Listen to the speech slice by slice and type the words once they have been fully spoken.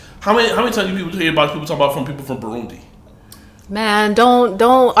How many times do people hear about people talking about from people from Burundi? Man, don't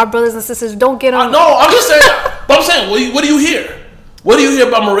our brothers and sisters don't get on. No, I'm just saying. But I'm saying, what do you hear? What do you hear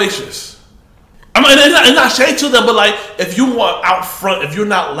about Mauritius? I mean, it's not shade to them, but like, if you want out front, if you're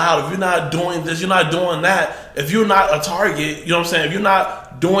not loud, if you're not doing this, you're not doing that, if you're not a target, you know what I'm saying? If you're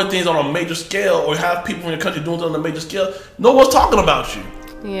not doing things on a major scale, or have people in your country doing things on a major scale, no one's talking about you.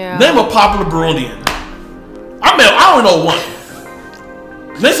 Yeah. Name a popular Burundian. I don't know one.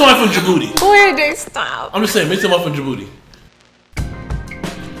 Name someone from Djibouti. Boyede, stop. I'm just saying, name someone from Djibouti.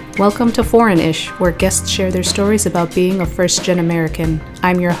 Welcome to Foreign-ish, where guests share their stories about being a first-gen American.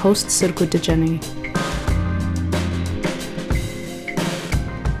 I'm your host, Surgut Dejani.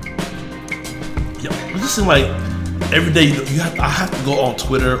 Yeah, it just seems like every day I have to go on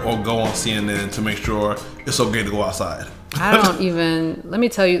Twitter or go on CNN to make sure it's okay to go outside. I don't even. Let me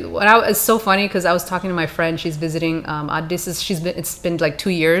tell you, it's so funny because I was talking to my friend. She's visiting. It's been like 2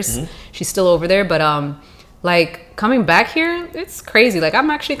 years. Mm-hmm. She's still over there, but like coming back here, it's crazy. Like I'm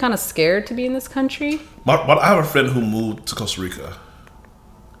actually kind of scared to be in this country. But I have a friend who moved to Costa Rica.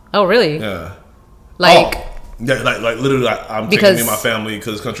 Oh really? Yeah. Like. Oh. Yeah, like literally, I'm taking me and my family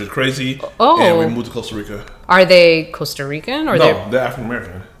because this country is crazy. Oh. And we moved to Costa Rica. Are they Costa Rican or no? They're African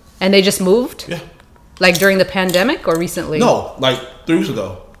American. And they just moved? Yeah. Like during the pandemic or recently? No, like 3 weeks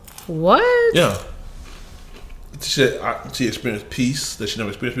ago. What? Yeah. She experienced peace that she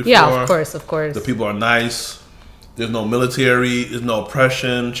never experienced before. Yeah, of course. The people are nice. There's no military. There's no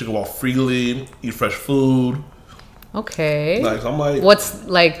oppression. She can walk freely, eat fresh food. Okay. Like I'm like, what's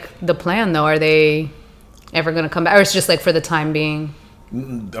like the plan though? Are they ever going to come back, or it's just like for the time being?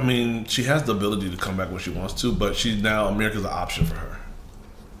 I mean, she has the ability to come back when she wants to, but America's an option for her.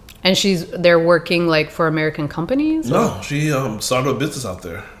 And they're working like for American companies? No, she started a business out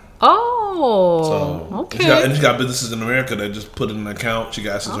there. Oh, so, okay. And she got businesses in America that just put in an account. She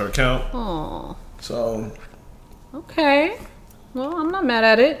got access to her account. Oh. So. Okay. Well, I'm not mad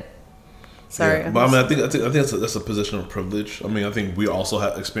at it. Sorry. Yeah, but I mean, I think that's a position of privilege. I mean, I think we also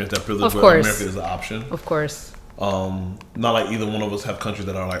have experienced that privilege. Of course. America is an option. Of course. Not like either one of us have countries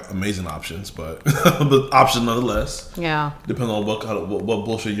that are like amazing options, but options nonetheless. Yeah. Depending on what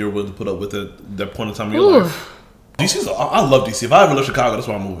bullshit you're willing to put up with at that point in time in your life. I love DC. If I ever live in Chicago, that's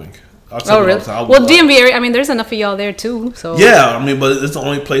where I'm moving. Oh, really? Well, DMV area, I mean, there's enough of y'all there too. So. Yeah, I mean, but it's the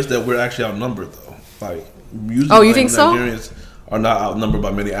only place that we're actually outnumbered though. Like, usually, you think so? Nigerians are not outnumbered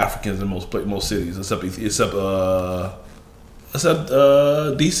by many Africans in most cities, except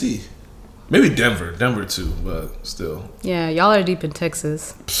DC. Maybe Denver too, but still. Yeah, y'all are deep in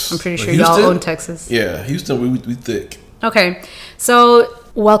Texas. I'm pretty sure Houston, y'all own Texas. Yeah, Houston, we thick. Okay, so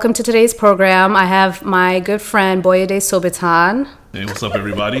welcome to today's program. I have my good friend Boyede Sobitan. Hey, what's up,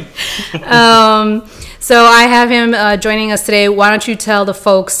 everybody? So I have him joining us today. Why don't you tell the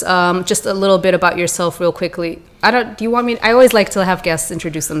folks just a little bit about yourself real quickly? Do you want me? I always like to have guests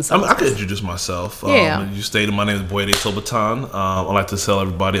introduce themselves. I could introduce myself. Yeah. You stated my name is Boyede Sobitan. I like to tell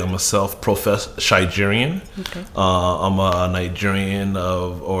everybody I'm a self-professed Nigerian. Okay. I'm a Nigerian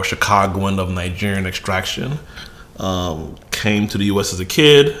or Chicagoan of Nigerian extraction. Came to the U.S. as a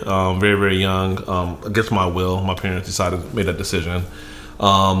kid, very, very young, against my will. My parents made that decision.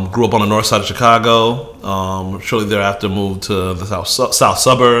 Grew up on the north side of Chicago. Shortly thereafter moved to the south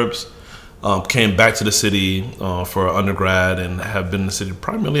suburbs. Came back to the city for undergrad and have been in the city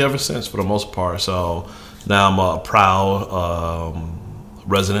primarily ever since for the most part. So now I'm a proud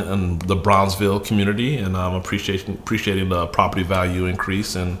resident in the Brownsville community, and I'm appreciating the property value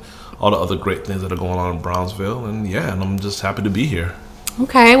increase and all the other great things that are going on in Brownsville. And I'm just happy to be here.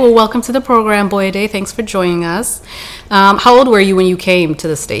 Okay, well, welcome to the program, Boyede. Thanks for joining us. How old were you when you came to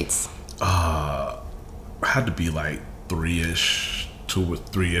the States? I had to be like 3-ish, 2 or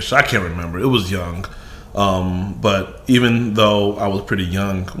 3-ish. I can't remember. It was young. But even though I was pretty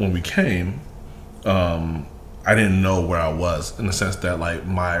young when we came, I didn't know where I was, in the sense that like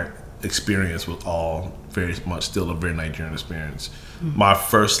my experience was all very much still a very Nigerian experience. Mm-hmm. My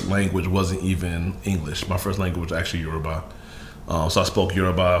first language wasn't even English. My first language was actually Yoruba. So I spoke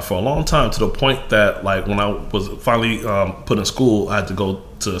Yoruba for a long time, to the point that like when I was finally put in school, I had to go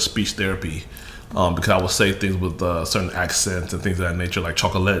to speech therapy because I would say things with certain accents and things of that nature, like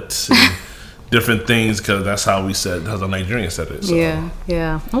chocolate and different things, because that's how a Nigerian said it. So.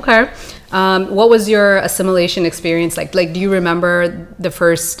 Yeah. Okay. What was your assimilation experience like? Like, do you remember the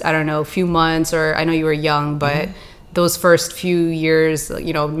first, I don't know, few months, or I know you were young, but those first few years,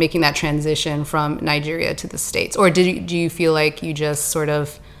 making that transition from Nigeria to the States? Or do you feel like you just sort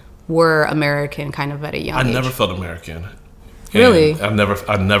of were American kind of at a young age? I never felt American. Really? And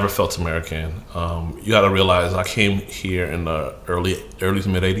I never felt American. You got to realize I came here in the early to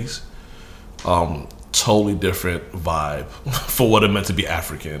mid '80s. Totally different vibe for what it meant to be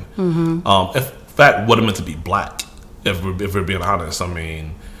African. In fact, what it meant to be black. If we're being honest, I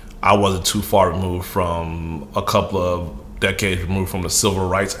mean, I wasn't too far removed from a couple of decades removed from the Civil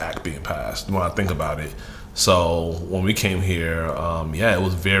Rights Act being passed. When I think about it, so when we came here, it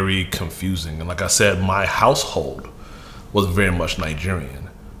was very confusing. And like I said, my household was very much Nigerian,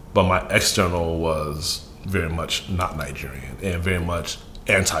 but my external was very much not Nigerian and very much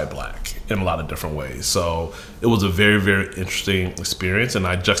anti-black in a lot of different ways. So it was a very, very interesting experience, and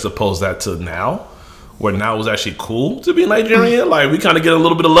I juxtapose that to now, where now it was actually cool to be Nigerian. Like, we kind of get a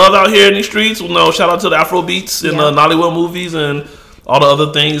little bit of love out here in these streets. Shout out to the Afro beats and the Nollywood movies and all the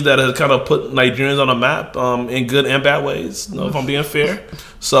other things that have kind of put Nigerians on a map in good and bad ways, if I'm being fair.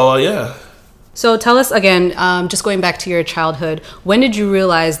 So, yeah. So tell us again, just going back to your childhood, when did you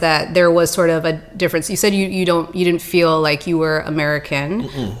realize that there was sort of a difference? You said you didn't feel like you were American.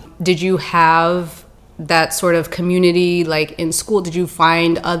 Did you have that sort of community like in school? Did you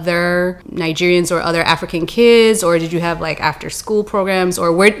find other Nigerians or other African kids, or did you have like after school programs,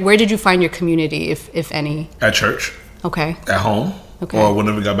 or where did you find your community, if any? At church. Okay. At home. Okay. Or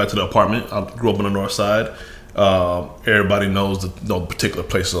whenever we got back to the apartment. I grew up on the north side. Everybody knows the particular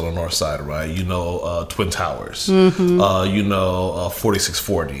places on the north side, right? Twin Towers.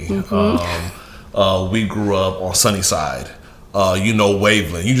 4640. We grew up on Sunnyside.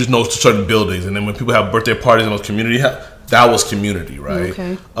 Waveland. You just know certain buildings, and then when people have birthday parties in those community, that was community, right?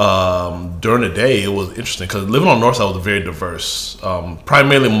 Okay. During the day, it was interesting because living on the north side was very diverse.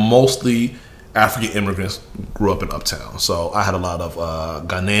 Primarily, mostly African immigrants grew up in Uptown. So I had a lot of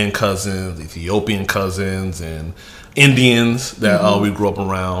Ghanaian cousins, Ethiopian cousins, and Indians that we grew up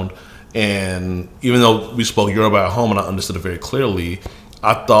around. And even though we spoke Yoruba at home and I understood it very clearly,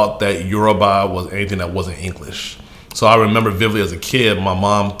 I thought that Yoruba was anything that wasn't English. So I remember vividly as a kid, my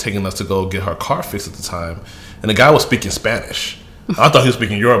mom taking us to go get her car fixed at the time, and the guy was speaking Spanish. I thought he was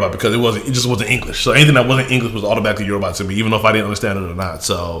speaking Yoruba because it just wasn't English. So anything that wasn't English was automatically Yoruba to me, even though if I didn't understand it or not.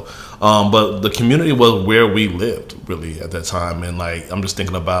 So, but the community was where we lived really at that time, and like I'm just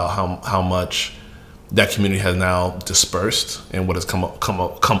thinking about how much that community has now dispersed and what has come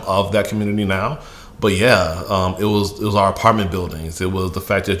of that community now. But yeah, it was our apartment buildings. It was the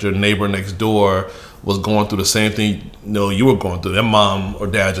fact that your neighbor next door was going through the same thing you were going through. Their mom or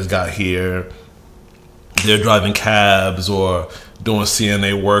dad just got here. They're driving cabs or doing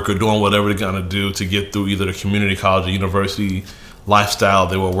CNA work or doing whatever they're going to do to get through either the community college or university lifestyle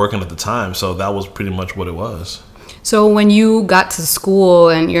they were working at the time. So that was pretty much what it was. So when you got to school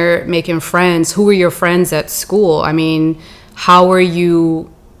and you're making friends, who were your friends at school? I mean, how were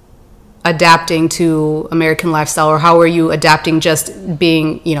you adapting to American lifestyle, or how were you adapting just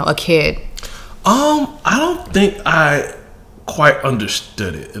being, a kid? I don't think I quite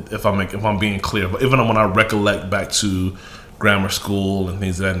understood it, if I'm being clear. But even when I recollect back to grammar school and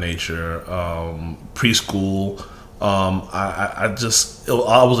things of that nature, preschool, I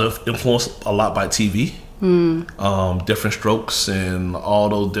was influenced a lot by TV. Different Strokes and all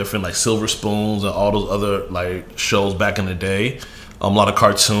those different like Silver Spoons and all those other like shows back in the day. A lot of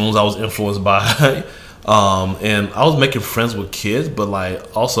cartoons I was influenced by. And I was making friends with kids, but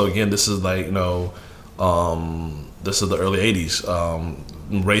like also again, this is like this is the early '80s.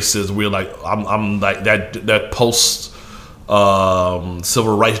 Races, we're like I'm like that post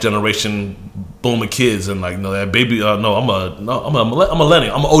civil rights generation boom of kids, and like that baby. I'm a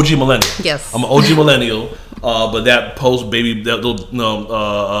millennial. I'm an OG millennial. Yes, I'm an OG millennial. But that post baby, child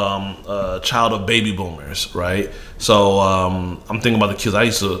of baby boomers, right? So I'm thinking about the kids I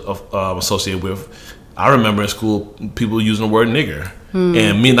used to associate with. I remember in school people using the word nigger,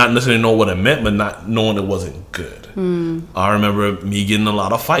 and me not necessarily knowing what it meant, but not knowing it wasn't good. I remember me getting a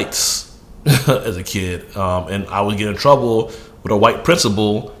lot of fights as a kid, and I would get in trouble with a white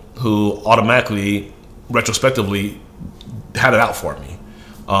principal who automatically, retrospectively, had it out for me.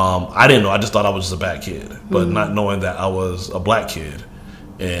 I didn't know. I just thought I was just a bad kid, but not knowing that I was a black kid.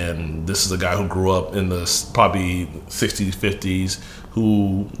 And this is a guy who grew up in the probably 60s, 50s,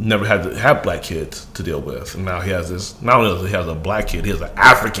 who never had to have black kids to deal with. And now he has this, not only does he have a black kid, he has an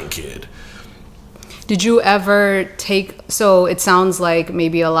African kid. Did you ever so it sounds like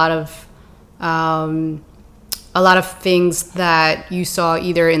maybe a lot of things that you saw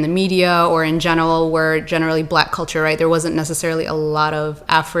either in the media or in general were generally black culture, right? There wasn't necessarily a lot of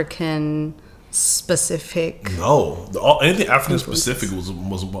African specific. No, anything African specific was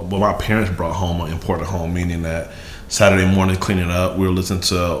what my parents brought home or imported home, meaning that Saturday morning cleaning up, we were listening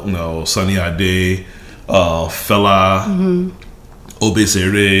to Sunny Ade, Fela,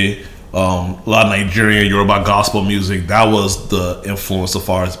 Obesere, a lot of Nigerian Yoruba gospel music. That was the influence as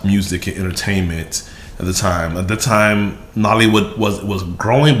far as music and entertainment at the time. At the time, Nollywood was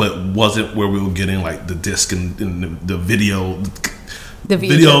growing, but wasn't where we were getting like the disc and the video, The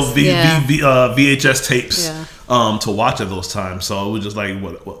VHS, VHS tapes Yeah. To watch at those times. So it was just like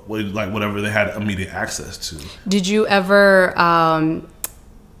like whatever they had immediate access to. Did you ever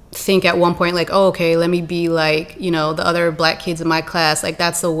think at one point like, oh, okay, let me be like, you know, the other black kids in my class? Like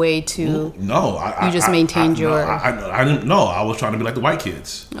that's the way to. No, you just maintained your. I didn't know. I was trying to be like the white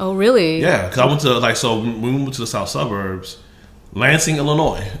kids. Oh, really? Yeah, because I went to when we moved to the south suburbs, Lansing,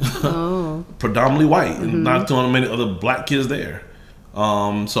 Illinois. Oh. Predominantly white, and not too many other black kids there.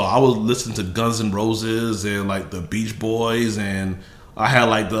 So I was listening to Guns N' Roses and like the Beach Boys, and I had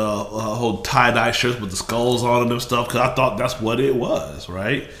like the whole tie-dye shirts with the skulls on them and stuff because I thought that's what it was,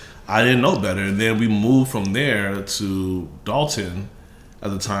 right? I didn't know better. And then we moved from there to Dalton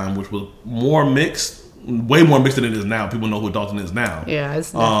at the time, which was more mixed, way more mixed than it is now. People know who Dalton is now. Yeah,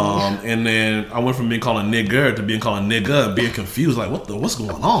 it's definitely. And then I went from being called a nigger to being called a nigga and being confused, like what's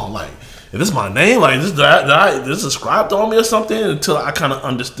going on? Like, is this my name? Like, did this ascribed on me or something? Until I kind of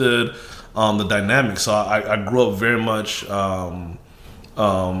understood the dynamics. So I grew up very much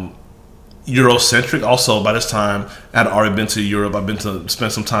Eurocentric. Also, by this time, I had already been to Europe. I've been to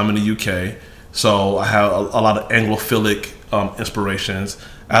spend some time in the UK. So I have a lot of Anglophilic inspirations.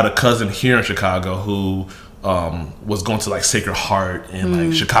 I had a cousin here in Chicago who was going to like Sacred Heart and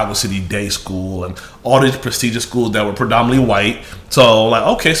like Chicago City Day School and all these prestigious schools that were predominantly white. So like,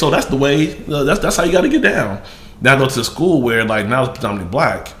 okay, so that's the way. That's how you got to get down. Then I go to the school where like now it's predominantly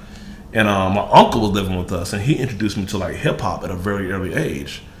black, and my uncle was living with us, and he introduced me to like hip hop at a very early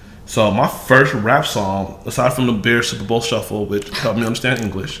age. So my first rap song, aside from the Bears Super Bowl Shuffle, which helped me understand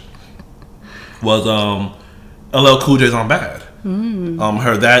English, was LL Cool J's "I'm Bad."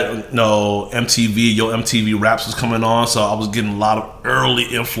 Heard that, you know, MTV Raps was coming on, so I was getting a lot of early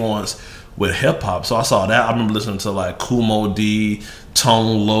influence with hip hop. So I saw that. I remember listening to like Kool Moe D,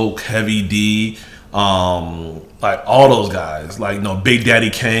 Tone Loc, Heavy D, like all those guys, like, you know, Big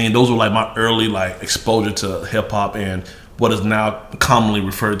Daddy Kane. Those were like my early like exposure to hip hop and what is now commonly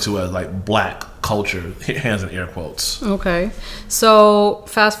referred to as like black culture, hands in air quotes. Okay. So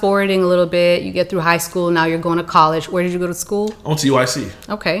fast forwarding a little bit, you get through high school, now you're going to college. Where did you go to school? I went to UIC.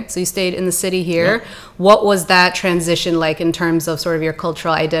 Okay. So you stayed in the city here. Yeah. What was that transition like in terms of sort of your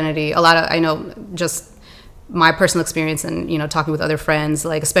cultural identity? I know just my personal experience and, you know, talking with other friends,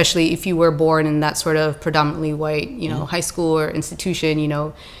 like especially if you were born in that sort of predominantly white, you know, high school or institution, you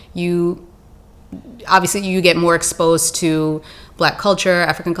know, you obviously you get more exposed to black culture,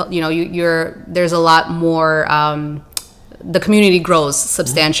 African culture, you know, there's a lot more, the community grows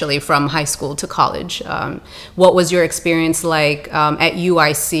substantially from high school to college. What was your experience like at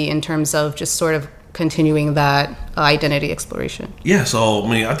UIC in terms of just sort of continuing that identity exploration? Yeah, so I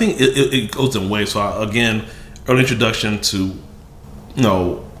mean, I think it goes in waves. So again, early introduction to, you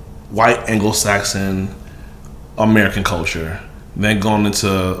know, white Anglo-Saxon American culture, then going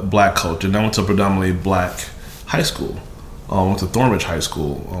into black culture, then went to predominantly black high school. Went to Thornridge High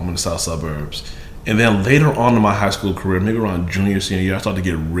School in the south suburbs. And then later on in my high school career, maybe around junior, senior year, I started to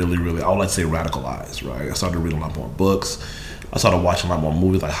get really, I would like to say radicalized, right? I started reading a lot more books. I started watching a lot more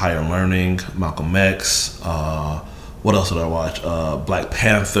movies like Higher Learning, Malcolm X, what else did I watch? Black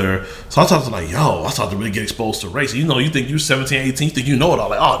Panther. So I started to I started to really get exposed to race. You know, you think you're 17, 18, you think you know it all.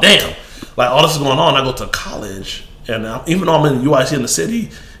 Like, oh, damn. Like, all this is going on. I go to college. And even though I'm in UIC in the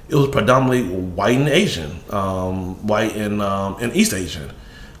city, it was predominantly white and Asian, white and East Asian.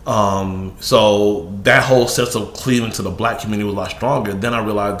 So that whole sense of cleaving to the black community was a lot stronger. Then I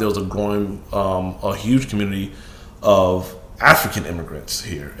realized there was a growing, a huge community of African immigrants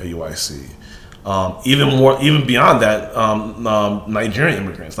here at UIC. Even beyond that, Nigerian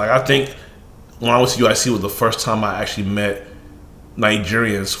immigrants. Like, I think when I was to UIC was the first time I actually met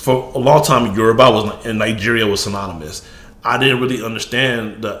Nigerians. For a long time, Yoruba and Nigeria was synonymous. I didn't really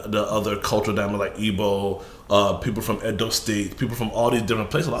understand the other cultural dynamics like Igbo, people from Edo State, people from all these different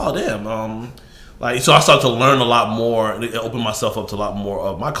places. Like, oh damn, so I started to learn a lot more, and it opened myself up to a lot more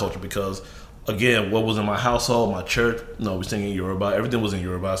of my culture because, again, what was in my household, my church, we sing in Yoruba. Everything was in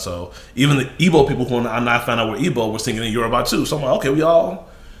Yoruba. So even the Igbo people who I found out were Igbo were singing in Yoruba too. So I'm like, okay,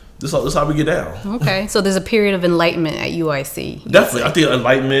 this is how we get down. Okay, so there's a period of enlightenment at UIC. Definitely, I think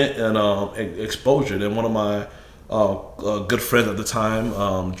enlightenment and exposure. Then one of my good friends at the time,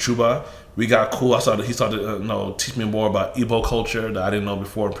 Chuba, we got cool. He started teach me more about Igbo culture that I didn't know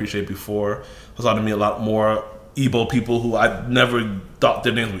before, appreciate before. I started to meet a lot more Igbo people who I never thought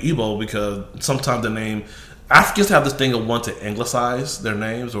their names were Igbo, because sometimes the name, Africans have this thing of wanting to anglicize their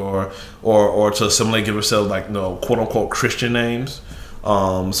names or to assimilate, give themselves like, you know, quote unquote Christian names.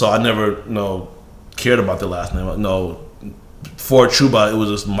 So I never, you know, cared about their last name. No, for Chuba it was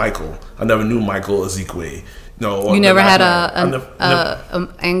just Michael. I never knew Michael Ezekwe. No, you never had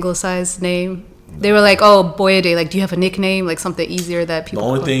a anglicized name. They were like, oh, Boyede, like, do you have a nickname, like something easier that people? The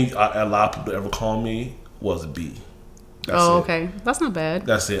only thing a lot of people ever call me was B. That's it. Okay, that's not bad.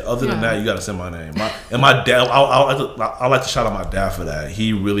 That's it. Other than that, you got to say my name. My dad, I like to shout out my dad for that.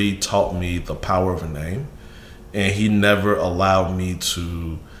 He really taught me the power of a name, and he never allowed me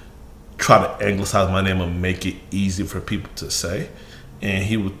to try to anglicize my name and make it easy for people to say. And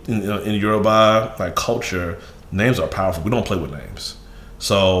he would, in Yoruba like culture, names are powerful. We don't play with names.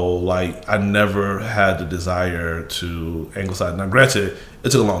 So, like, I never had the desire to anglicize. Now, granted,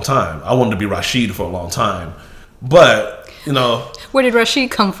 it took a long time. I wanted to be Rashid for a long time. But, you know... Where did Rashid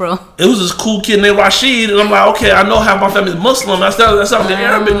come from? It was this cool kid named Rashid. And I'm like, okay, I know half my family's Muslim. That's not the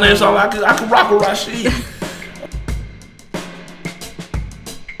Arabic name, so I could rock with Rashid.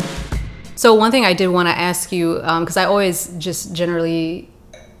 So one thing I did want to ask you, because I always just generally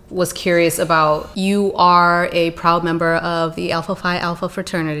was curious about, you are a proud member of the Alpha Phi Alpha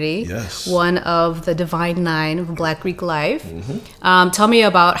fraternity. Yes. One of the Divine Nine of Black Greek life. Mm-hmm. Tell me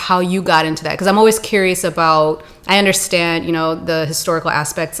about how you got into that, because I'm always curious about, I understand, you know, the historical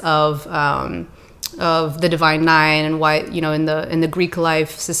aspects of the Divine Nine and why, you know, in the Greek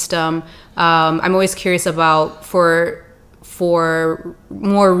life system. I'm always curious about for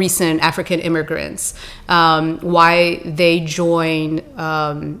more recent African immigrants, why they join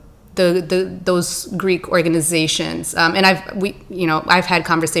those Greek organizations. And I've had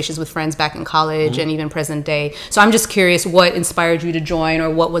conversations with friends back in college and even present day. So I'm just curious what inspired you to join, or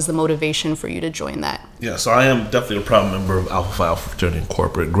what was the motivation for you to join that? Yeah, so I am definitely a proud member of Alpha Phi Alpha Fraternity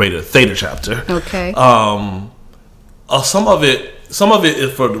Incorporated, Greater Theta chapter. Okay. Some of it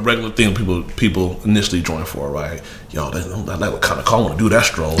is for the regular thing people initially join for, right? Yo, that like kind of cool. I want to do that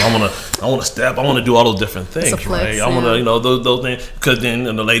stroll. I want to step. I want to do all those different things, flex, right? I want to, you know, those things, because then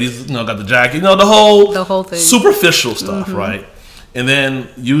the ladies, you know, got the jacket, you know, the whole thing, superficial stuff, right? And then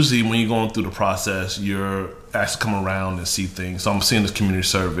usually when you're going through the process, you're asked to come around and see things. So I'm seeing this community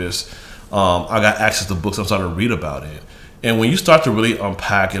service. I got access to books. I'm starting to read about it. And when you start to really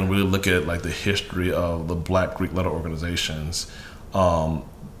unpack and really look at like the history of the Black Greek letter organizations, from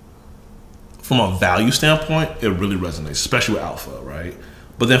a value standpoint, it really resonates, especially with Alpha, right?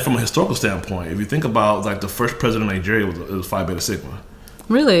 But then from a historical standpoint, if you think about like the first president of Nigeria was Phi Beta Sigma.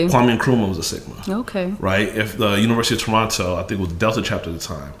 Really? Kwame Nkrumah was a Sigma. Okay. Right? If the University of Toronto, I think it was Delta chapter at the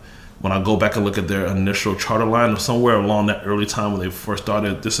time, when I go back and look at their initial charter line, somewhere along that early time when they first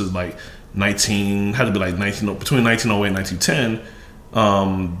started, this is like between 1908 and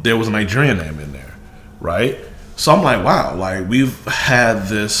 1910, there was a Nigerian name in there, right? So I'm like, wow, like we've had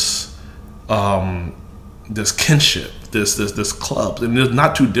this kinship, this club, and it's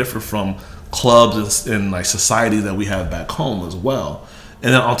not too different from clubs and like society that we have back home as well.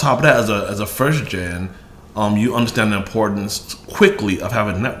 And then on top of that, as a first gen, you understand the importance quickly of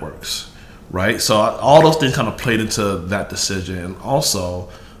having networks, right? So all those things kind of played into that decision. And also,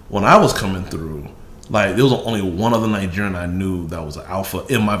 when I was coming through, like there was only one other Nigerian I knew that was an Alpha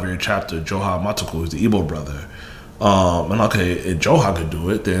in my very chapter, Joha Matuku, who's the Igbo brother. And okay, if Joha could do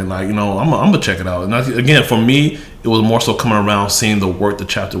it, then like, you know, I'm gonna check it out. And again, for me, it was more so coming around, seeing the work the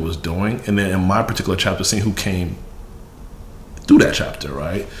chapter was doing, and then in my particular chapter, seeing who came through that chapter,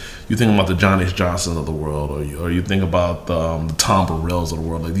 right? You think about the John H. Johnsons of the world, or you think about the Tom Burrells of the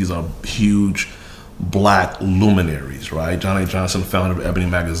world. Like these are huge Black luminaries, right? John H. Johnson, founder of Ebony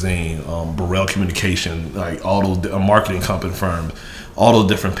Magazine, Burrell Communication, like all those marketing company firms, all those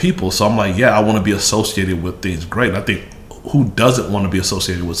different people. So I'm like, yeah, I want to be associated with things great. And I think who doesn't want to be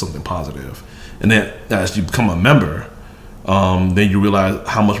associated with something positive? And then as you become a member, then you realize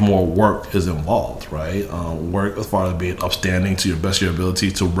how much more work is involved, right? Work as far as being upstanding to your best of your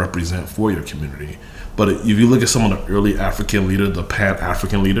ability to represent for your community. But if you look at some of the early African leaders, the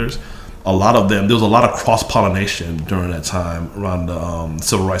Pan-African leaders, a lot of them, there was a lot of cross-pollination during that time around the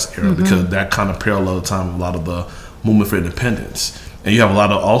civil rights era, because that kind of paralleled the time of a lot of the movement for independence. And you have a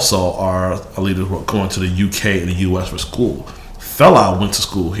lot of also our leaders who are going to the UK and the US for school. Fela went to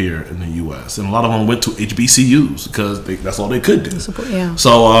school here in the US, and a lot of them went to HBCUs because that's all they could do. Yeah.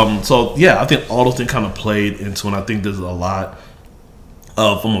 So yeah, I think all those things kind of played into, and I think there's a lot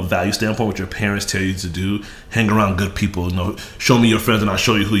from a value standpoint, what your parents tell you to do, hang around good people, you know, show me your friends and I'll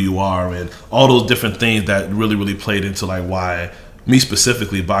show you who you are, and all those different things that really, really played into like why me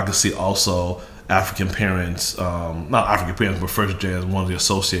specifically, but I could see also African parents, not African parents, but first gens wanted to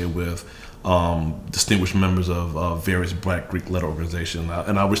associate with distinguished members of various Black Greek letter organizations.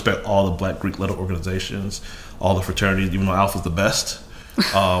 And I respect all the Black Greek letter organizations, all the fraternities, even though Alpha's the best.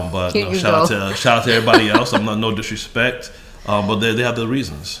 But shout out to everybody else. I'm not no disrespect, but they have their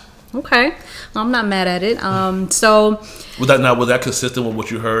reasons. Okay, I'm not mad at it. So was that consistent with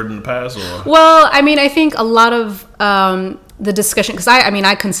what you heard in the past? Or? Well, I mean, I think a lot of the discussion, because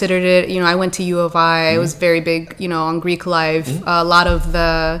I considered it. You know, I went to U of I. I was very big, on Greek life. A lot of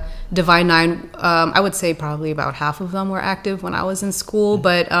the Divine Nine, I would say probably about half of them were active when I was in school.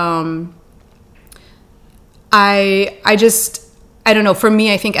 But I don't know. For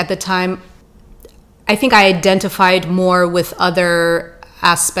me, I think at the time, I identified more with other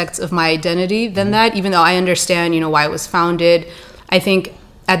aspects of my identity than that, even though I understand, why it was founded. I think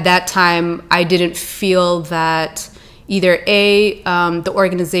at that time, I didn't feel that either the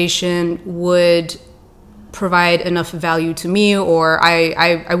organization would provide enough value to me, or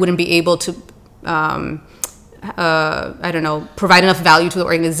I wouldn't be able to, provide enough value to the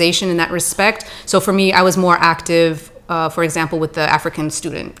organization in that respect. So for me, I was more active, for example, with the African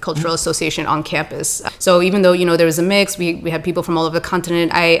Student Cultural Association on campus. So even though, there was a mix, we had people from all over the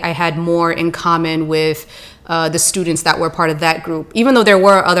continent, I had more in common with the students that were part of that group. Even though there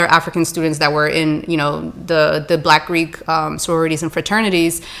were other African students that were in, the Black Greek sororities and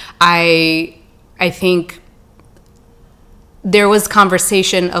fraternities, I think there was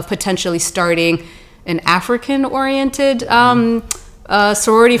conversation of potentially starting an African-oriented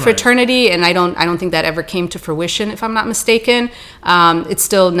sorority fraternity, and I don't think that ever came to fruition, if I'm not mistaken. It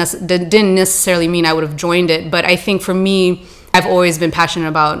still didn't necessarily mean I would have joined it, but I think for me, I've always been passionate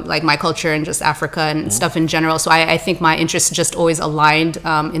about like my culture and just Africa and stuff in general. So I think my interests just always aligned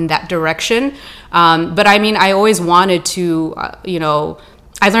in that direction. But I mean, I always wanted to,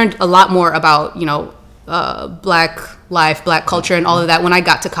 I learned a lot more about, Black life, Black culture, and all of that when I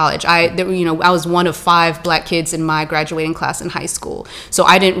got to college. I was one of 5 Black kids in my graduating class in high school, so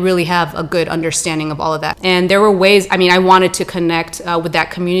I didn't really have a good understanding of all of that. And there were ways. I mean, I wanted to connect with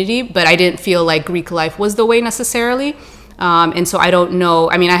that community, but I didn't feel like Greek life was the way necessarily. And so I don't know.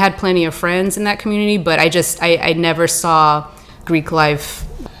 I mean, I had plenty of friends in that community, but I never saw Greek life.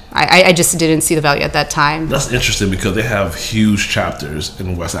 I just didn't see the value at that time. That's interesting because they have huge chapters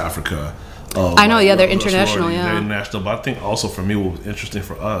in West Africa. I know, they're international, They're international, but I think also for me, what was interesting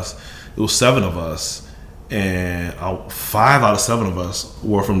for us, it was 7 of us, and 5 out of 7 of us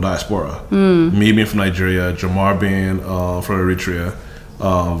were from diaspora. Me being from Nigeria, Jamar being from Eritrea,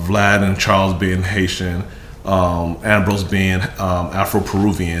 Vlad and Charles being Haitian, Ambrose being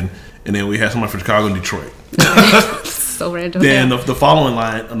Afro-Peruvian, and then we had somebody from Chicago and Detroit. So random. Then the following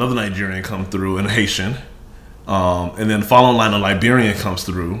line, another Nigerian come through, and a Haitian, and then the following line, a Liberian comes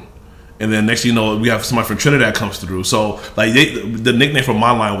through. And then next thing you know, we have somebody from Trinidad comes through. So like the nickname for my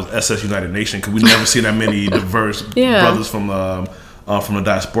line was SS United Nation because we never see that many diverse brothers from the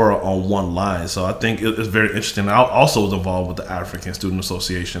diaspora on one line. So I think it's very interesting. I also was involved with the African Student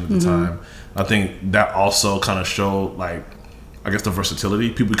Association at the time. I think that also kind of showed like, I guess, the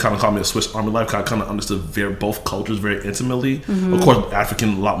versatility. People kind of call me a Swiss Army life. I kind of understood both cultures very intimately. Of course,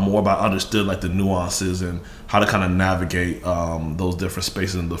 African a lot more, but I understood like the nuances and how to kind of navigate those different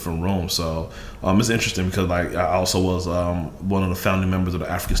spaces and different rooms. So it's interesting because like I also was one of the founding members of the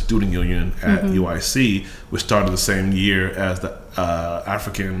African Student Union at UIC, which started the same year as the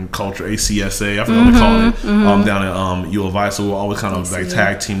African Culture ACSA. I forgot what they call it down at U of I. So we're always kind of like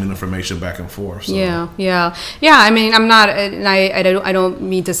tag teaming information back and forth. So. Yeah. I mean, I'm not, and I don't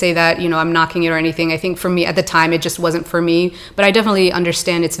mean to say that I'm knocking it or anything. I think for me at the time it just wasn't for me, but I definitely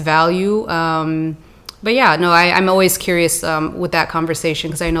understand its value. But yeah, no, I'm always curious with that conversation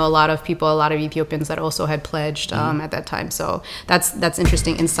because I know a lot of Ethiopians that also had pledged at that time. So that's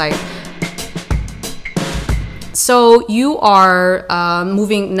interesting insight. So you are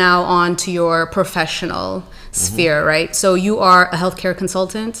moving now on to your professional sphere, right? So you are a healthcare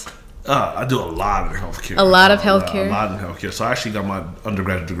consultant? I do a lot of healthcare. A lot of healthcare? A lot in healthcare. So I actually got my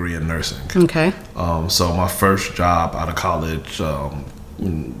undergraduate degree in nursing. Okay. So my first job out of college,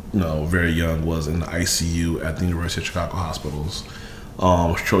 very young, was in the ICU at the University of Chicago Hospitals.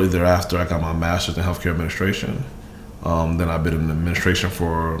 Shortly thereafter, I got my master's in healthcare administration. Then I've been in administration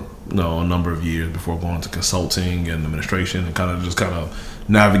for a number of years before going into consulting and administration and kind of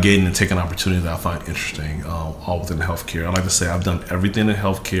navigating and taking opportunities that I find interesting, all within healthcare. I like to say I've done everything in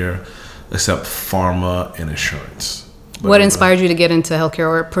healthcare except pharma and insurance. What inspired you to get into healthcare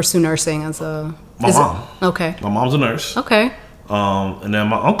or pursue nursing as a... My mom. Okay. My mom's a nurse. Okay. And then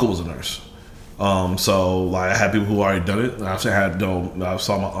my uncle was a nurse. So like I had people who already done it. I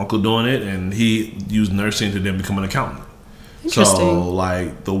saw my uncle doing it, and he used nursing to then become an accountant. So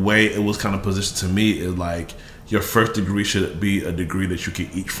like the way it was kind of positioned to me is like your first degree should be a degree that you can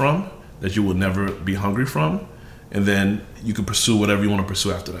eat from, that you will never be hungry from, and then you can pursue whatever you want to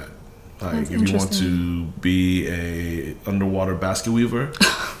pursue after that. Like if you want to be a underwater basket weaver,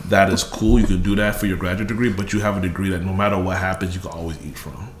 that is cool. You can do that for your graduate degree, but you have a degree that no matter what happens, you can always eat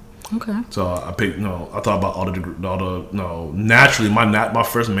from. Okay. So I picked, I thought about naturally my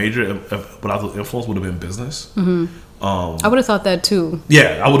first major without the influence would have been business. I would have thought that too.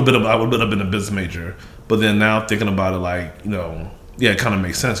 Yeah, I would have been a business major. But then now thinking about it, like, it kind of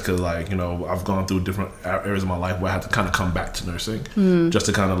makes sense because, like, I've gone through different areas of my life where I had to kind of come back to nursing just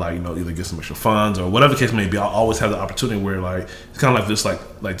to kind of, like, either get some extra funds or whatever the case may be. I always have the opportunity where, like, it's kind of like this,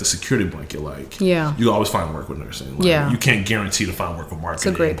 like the security blanket. Like, you always find work with nursing. Like, you can't guarantee to find work with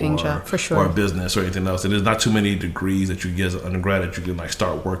marketing. It's a great paying job, for sure. Or business or anything else. And there's not too many degrees that you get as an undergrad that you can, like,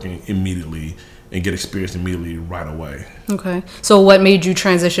 start working immediately and get experience immediately right away. Okay. So what made you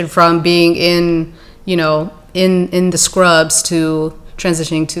transition from being in the scrubs to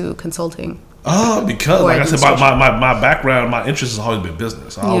transitioning to consulting? Because like I said, my background, my interest has always been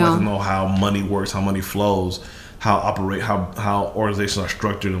business. I always know how money works, how money flows, how organizations are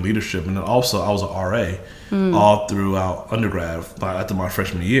structured and leadership. And then also I was an RA all throughout undergrad after my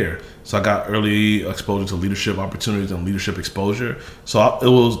freshman year. So I got early exposure to leadership opportunities and leadership exposure. So it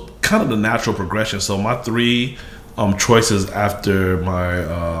was kind of the natural progression. So my three choices after my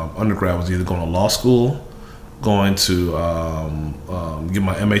undergrad was either going to law school, going to get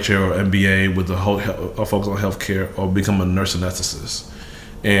my MHA or MBA with a focus on healthcare, or become a nurse anesthetist.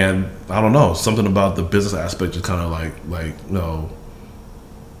 And I don't know, something about the business aspect just kind of like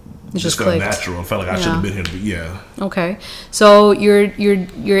it just got natural. I felt like I should have been here. Okay, so you're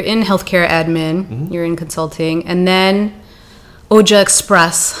in healthcare admin, you're in consulting, and then Oja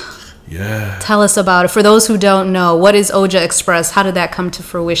Express. Yeah. Tell us about it. For those who don't know, what is Oja Express? How did that come to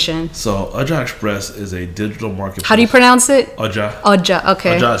fruition? So Oja Express is a digital marketplace. How do you pronounce it? Oja.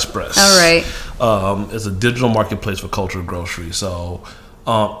 Okay. Oja Express. All right. It's a digital marketplace for cultural groceries. So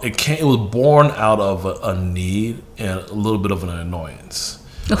it was born out of a need and a little bit of an annoyance.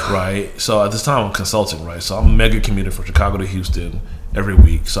 Right. So at this time I'm consulting, right? So I'm a mega commuter from Chicago to Houston every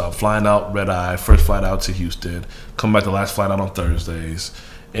week. So I'm flying out red eye, first flight out to Houston, come back the last flight out on Thursdays.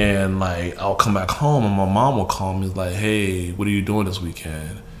 And like I'll come back home and my mom will call me like, hey, what are you doing this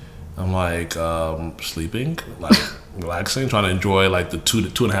weekend? I'm like, sleeping, like relaxing, trying to enjoy like the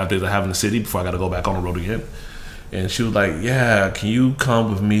 2.5 days I have in the city before I got to go back on the road again. And she was like, yeah, can you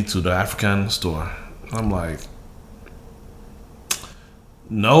come with me to the African store? I'm like,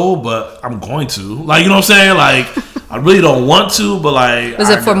 no, but I'm going to. Like, you know what I'm saying? Like, I really don't want to, but like... Was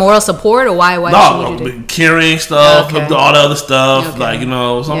it for moral support or why no, carrying stuff, all the other stuff, like,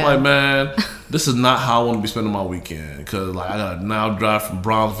 so I'm like, man, this is not how I want to be spending my weekend. Because like I got to now drive from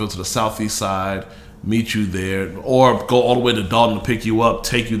Brownsville to the southeast side, meet you there, or go all the way to Dalton to pick you up,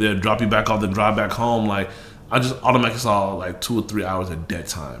 take you there, drop you back off, then drive back home. Like, I just automatically saw like 2 or 3 hours of dead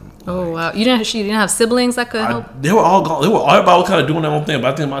time. Oh wow! She didn't have siblings that could help. They were all gone. Everybody was kind of doing their own thing.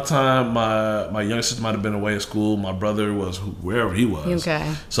 But I think my time, my younger sister might have been away at school. My brother was wherever he was.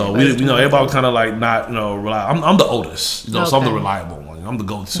 Okay. So everybody was kind of like not reliable. I'm the oldest, so I'm the reliable one. I'm the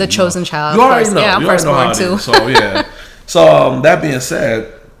go-to. The chosen child. You already know. Yeah, I'm firstborn too. So yeah. So that being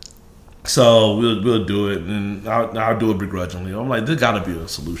said. So we'll do it, and I'll do it begrudgingly. I'm like, there's got to be a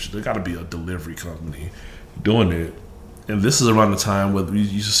solution. There got to be a delivery company doing it. And this is around the time where we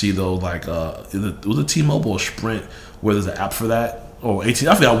used to see those like it was a T-Mobile or Sprint where there's an app for that, or AT.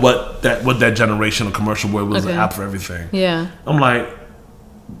 I forgot what that generation of commercial where it was an app for everything. Yeah. I'm like,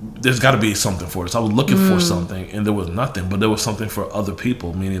 there's got to be something for this. I was looking for something, and there was nothing, but there was something for other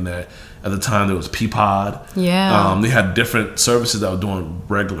people. Meaning that at the time there was Peapod. Yeah. They had different services that were doing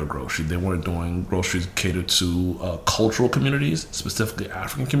regular grocery. They weren't doing groceries catered to cultural communities, specifically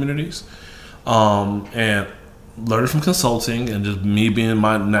African communities. And learning from consulting and just me being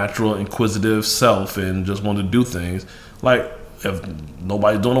my natural inquisitive self and just wanting to do things, like if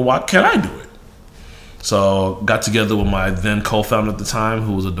nobody's doing it, why can't I do it? So got together with my then co-founder at the time,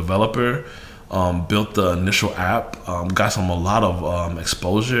 who was a developer, built the initial app, got a lot of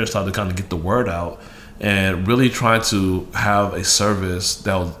exposure, started to kind of get the word out, and really trying to have a service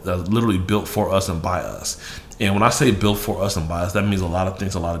that was literally built for us and by us. And when I say built for us and by us, that means a lot of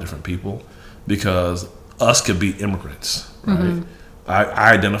things, a lot of different people, because us could be immigrants, right?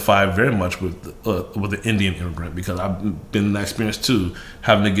 I identify very much with the Indian immigrant because I've been in that experience too,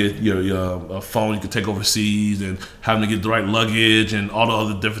 having to get your phone you can take overseas and having to get the right luggage and all the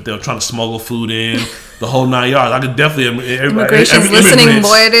other different things, trying to smuggle food in, the whole 9 yards. I could definitely immigration's listening,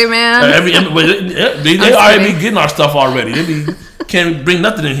 Boyede, man. They already be getting our stuff already. They can't bring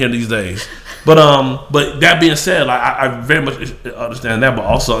nothing in here these days. But that being said, I very much understand that, but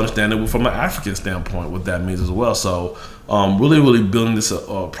also understand it from an African standpoint what that means as well. So really building this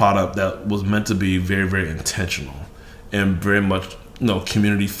product that was meant to be very, very intentional and very much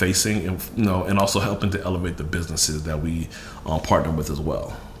community facing, and and also helping to elevate the businesses that we partner with as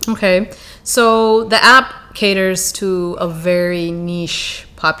well. Okay, so the app caters to a very niche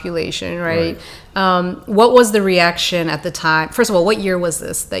population, right? What was the reaction at the time? First of all, what year was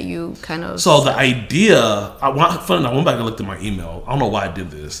this that you kind of... So the idea, I went back and looked at my email. I don't know why I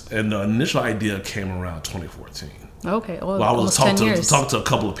did this. And the initial idea came around 2014. Okay, well, I was talking to a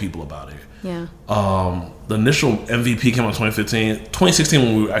couple of people about it. Yeah. The initial MVP came out in 2015. 2016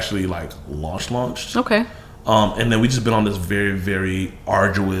 when we were actually launched. Okay. And then we just been on this very, very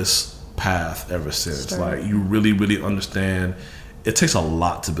arduous path ever since. Like, you really, really understand it takes a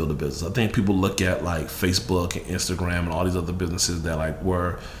lot to build a business. I think people look at Facebook and Instagram and all these other businesses that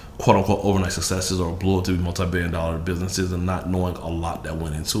were quote unquote overnight successes or blew up to be multi-billion-dollar businesses and not knowing a lot that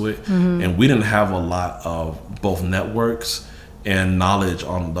went into it. Mm-hmm. And we didn't have a lot of both networks and knowledge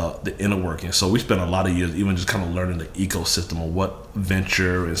on the inner working. So we spent a lot of years even just kind of learning the ecosystem of what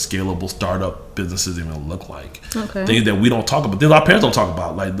venture and scalable startup businesses even look like. Okay. Things that we don't talk about, things our parents don't talk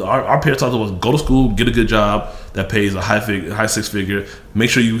about. Like our parents talked about go to school, get a good job that pays a high six figure.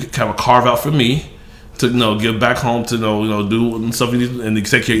 Make sure you have a carve out for me to give back home to do stuff you need and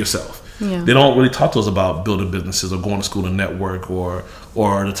take care of yourself. Yeah. They don't really talk to us about building businesses or going to school to network or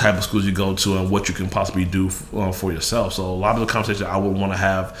the type of schools you go to and what you can possibly do for yourself. So a lot of the conversations I would want to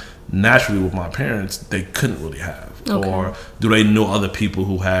have naturally with my parents, they couldn't really have. Okay. Or do they know other people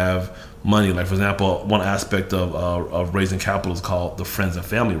who have money? Like, for example, one aspect of raising capital is called the friends and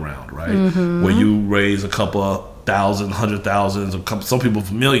family round, right? Mm-hmm. Where you raise a couple of thousand, hundred thousands, some people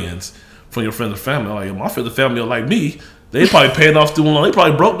for millions from your friends and family. Like, my friends and family are like me. They probably paid off student loan. They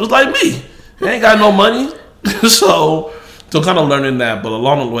probably broke just like me. They ain't got no money. So kind of learning that. But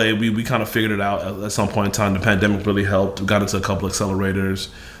along the way, we kind of figured it out at some point in time. The pandemic really helped. We got into a couple of accelerators.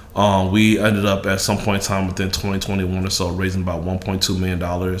 We ended up at some point in time within 2021 or so raising about $1.2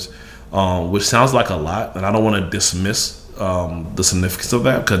 million, which sounds like a lot. And I don't want to dismiss the significance of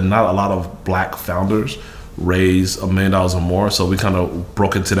that because not a lot of black founders raise $1 million or more. So we kind of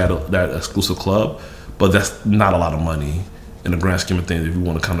broke into that exclusive club. But that's not a lot of money in the grand scheme of things if you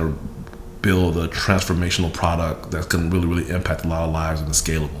want to kind of build a transformational product that's going to really, really impact a lot of lives and is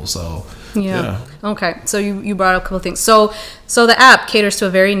scalable. So, yeah. Okay. So you brought up a couple of things. So the app caters to a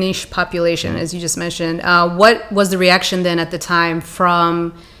very niche population, as you just mentioned. What was the reaction then at the time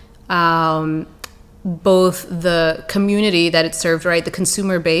from both the community that it served, right, the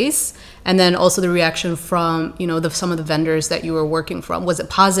consumer base, and then also the reaction from some of the vendors that you were working from? Was it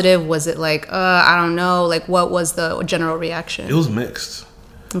positive? Was it I don't know, what was the general reaction? It was mixed.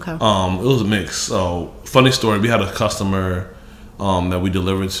 Okay. It was mixed. So funny story, we had a customer that we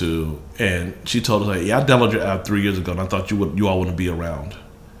delivered to, and she told us I downloaded your app 3 years ago and I thought you all wouldn't be around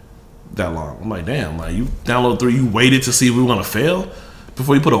that long. I'm like, damn, you downloaded 3, you waited to see if we were gonna fail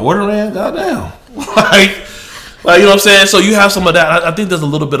before you put an order in? Goddamn. You know what I'm saying? So you have some of that. I think there's a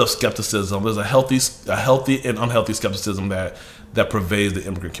little bit of skepticism. There's a healthy and unhealthy skepticism that pervades the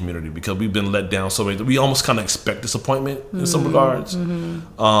immigrant community because we've been let down so many. We almost kind of expect disappointment in some regards.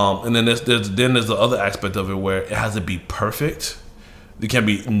 Mm-hmm. And then there's the other aspect of it where it has to be perfect. There can't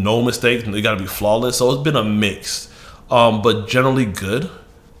be no mistakes. It got to be flawless. So it's been a mix, but generally good.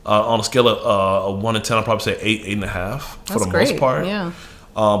 On a scale of 1 to 10, I'd probably say 8.5 for the most part. Yeah.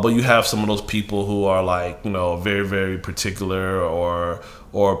 But you have some of those people who are very, very particular,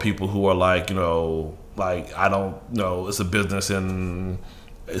 or people who are I don't know, it's a business and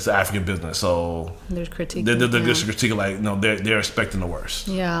it's an African business, so there's critique. They're just critiquing they're expecting the worst.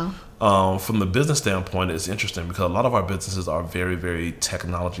 Yeah. From the business standpoint, it's interesting because a lot of our businesses are very, very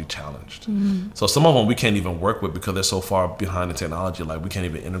technology challenged. Mm-hmm. So some of them we can't even work with because they're so far behind in technology. We can't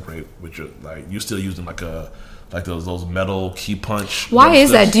even integrate with your you're still using those metal key punch. Why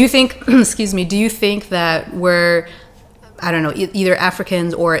is that? Do you think? Excuse me. Do you think that we're, I don't know, either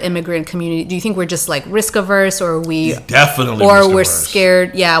Africans or immigrant community? Do you think we're just risk averse, or we definitely, or we're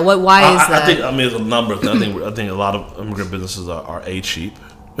scared? Yeah. Why is that? I think there's a number of things. I think a lot of immigrant businesses are cheap.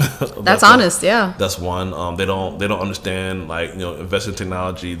 That's honest, yeah. That's one. They don't understand, like, invest in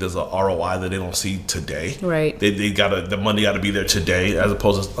technology. There's a ROI that they don't see today. Right. The money gotta be there today, as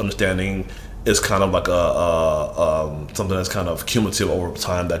opposed to understanding it's kind of like something that's kind of cumulative over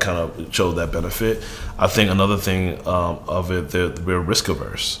time that kind of shows that benefit. I think another thing of it, we're risk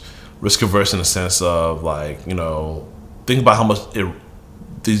averse. Risk averse in the sense of, like, think about how much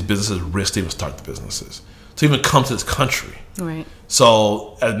these businesses risk to even start the businesses, to even come to this country. Right.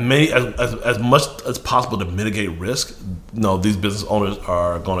 So as much as possible to mitigate risk, these business owners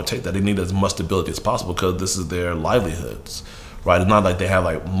are going to take that. They need as much stability as possible because this is their livelihoods, right? It's not like they have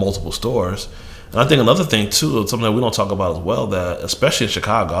like multiple stores. And I think another thing too, something that we don't talk about as well, that especially in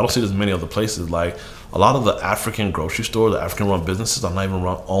Chicago, I don't see this in many other places. Like, a lot of the African grocery stores, the African-run businesses, are not even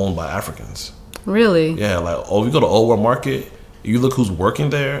owned by Africans. Really? Yeah. Like, if you go to Old World Market, you look who's working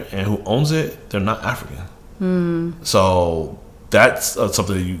there and who owns it, they're not African. So that's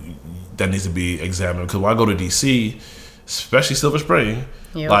something that needs to be examined. Because when I go to DC, especially Silver Spring,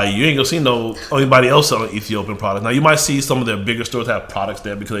 like, you ain't gonna see anybody else selling Ethiopian products. Now, you might see some of their bigger stores have products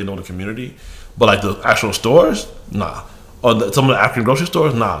there because they know the community, but like the actual stores, nah. Or some of the African grocery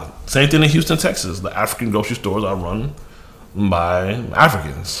stores, nah. Same thing in Houston, Texas. The African grocery stores are run by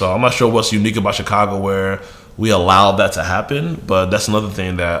Africans. So I'm not sure what's unique about Chicago where we allow that to happen, but that's another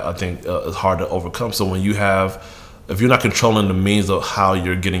thing that I think is hard to overcome. So if you're not controlling the means of how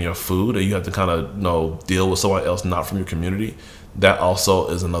you're getting your food, and you have to kind of deal with someone else not from your community, that also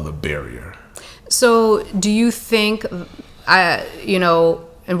is another barrier. So do you think,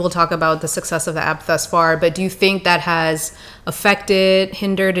 and we'll talk about the success of the app thus far, but do you think that has affected,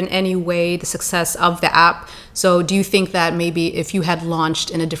 hindered in any way the success of the app? So do you think that maybe if you had launched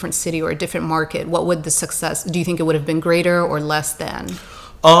in a different city or a different market, what would the success, do you think it would have been greater or less than?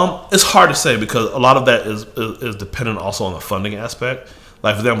 It's hard to say because a lot of that is dependent also on the funding aspect.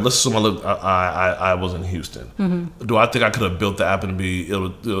 Like, for them, let's assume I was in Houston. Mm-hmm. Do I think I could have built the app and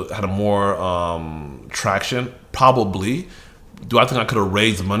it had a more traction? Probably. Do I think I could have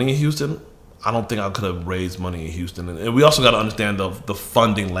raised money in Houston? I don't think I could have raised money in Houston. And we also got to understand the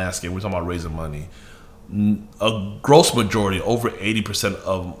funding landscape. We're talking about raising money. A gross majority, over 80%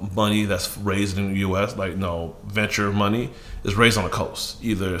 of money that's raised in the U.S., venture money, is raised on the coast,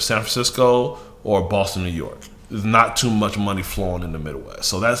 either San Francisco or Boston, New York. There's not too much money flowing in the Midwest.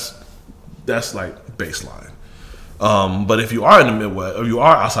 So that's like baseline. But if you are in the Midwest, or you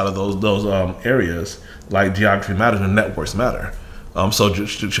are outside of those areas, like, geography matters and networks matter. So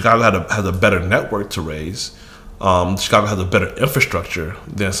Chicago has a better network to raise. Chicago has a better infrastructure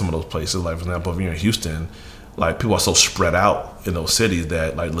than some of those places. Like, for example, if you're in Houston, like, people are so spread out in those cities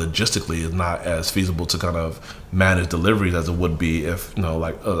that, like, logistically is not as feasible to kind of manage deliveries as it would be if,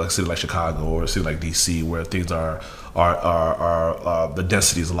 like a city like Chicago or a city like DC, where things are the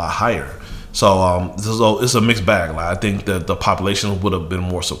density is a lot higher. So it's a mixed bag. Like, I think that the population would have been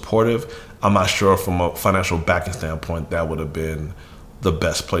more supportive. I'm not sure from a financial backing standpoint that would have been the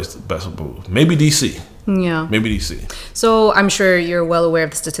best move. Maybe DC. Yeah. Maybe DC. So I'm sure you're well aware of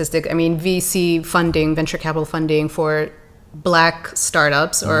the statistic. I mean, VC funding, venture capital funding for Black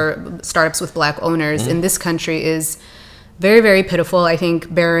startups or startups with Black owners in this country is very, very pitiful. I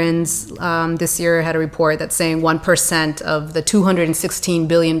think Barron's this year had a report that's saying 1% of the $216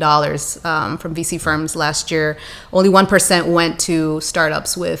 billion from VC firms last year, only 1% went to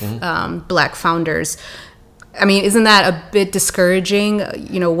startups with Black founders. I mean, isn't that a bit discouraging?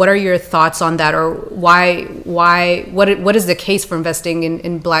 What are your thoughts on that? Or what is the case for investing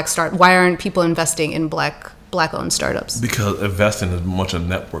in Black startups? Why aren't people investing in Black-owned startups? Because investing is much a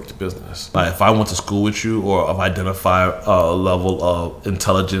networked business. Like, if I went to school with you, or if I identify a level of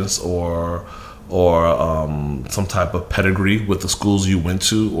intelligence or some type of pedigree with the schools you went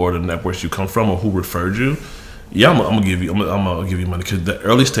to or the networks you come from or who referred you, yeah, I'm gonna give you money, because the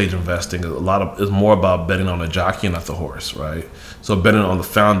early stage investing is more about betting on the jockey and not the horse, right? So betting on the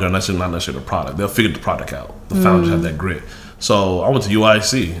founder, not necessarily the product. They'll figure the product out. The founders have that grit. So I went to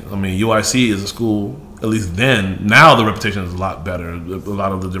UIC. I mean, UIC is a school, at least then. Now the reputation is a lot better. A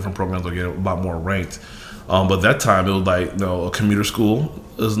lot of the different programs are getting a lot more ranked. But that time it was like, a commuter school.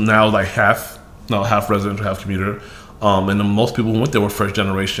 Is now like half residential, half commuter. And then most people who went there were first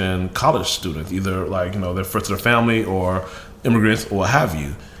generation college students, either they're first to their family or immigrants or what have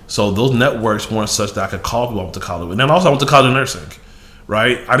you. So those networks weren't such that I could call people up to college. And then also I went to college in nursing,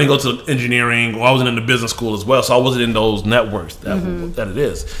 right? I didn't go to engineering, or I wasn't in the business school as well, so I wasn't in those networks that it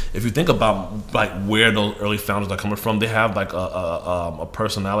is. If you think about like where those early founders are coming from, they have like a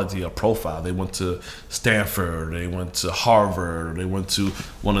personality, a profile. They went to Stanford, they went to Harvard, they went to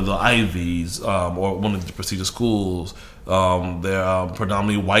one of the Ivies, or one of the prestigious schools. They're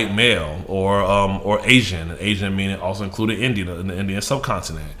predominantly white male or Asian. Asian meaning also included India in the Indian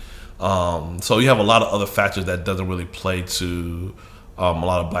subcontinent. So you have a lot of other factors that doesn't really play to a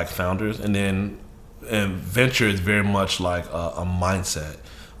lot of black founders. And venture is very much like a mindset.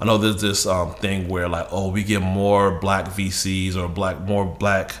 I know there's this thing where like, oh, we get more black VCs or more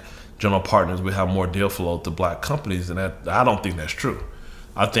black general partners, we have more deal flow to black companies, and that I don't think that's true.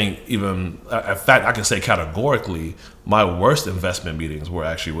 I think in fact, I can say categorically, my worst investment meetings were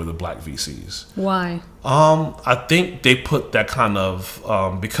actually with the black VCs. Why? I think they put that kind of,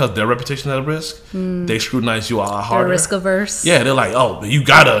 because their reputation is at risk, they scrutinize you a lot harder. They're risk averse. Yeah, they're like, oh,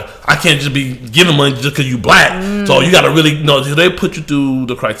 I can't just be giving money just because you black. So you got to really, they put you through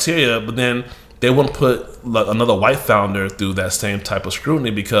the criteria, but then they wouldn't put like another white founder through that same type of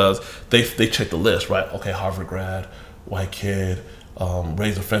scrutiny because they check the list, right? Okay, Harvard grad, white kid,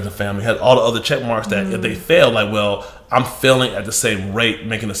 raising friends and family, had all the other check marks that if they fail, like, well, I'm failing at the same rate,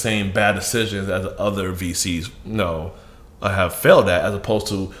 making the same bad decisions as the other VCs. No, I have failed at, as opposed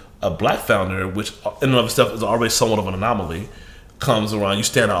to a black founder, which in and of itself is already somewhat of an anomaly, comes around, you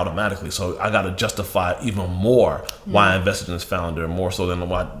stand out automatically. So I got to justify even more why I invested in this founder, more so than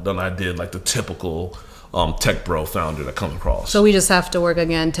I did like the typical tech bro founder that comes across. So we just have to work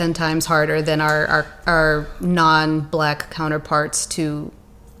again 10 times harder than our non-black counterparts to.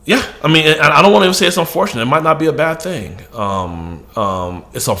 Yeah, I mean, I don't want to even say it's unfortunate. It might not be a bad thing.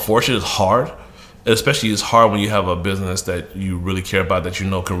 It's unfortunate. It's hard. Especially it's hard when you have a business that you really care about, that you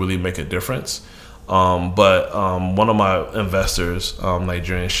know can really make a difference. But one of my investors,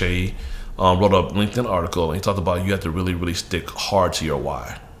 Nigerian Sheyi, wrote a LinkedIn article, and he talked about you have to really, really stick hard to your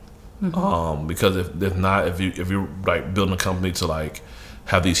why. Because if you're like building a company to like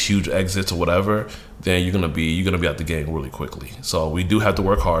have these huge exits or whatever, then you're gonna be out the game really quickly. So we do have to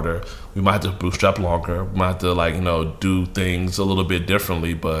work harder. We might have to bootstrap longer. We might have to do things a little bit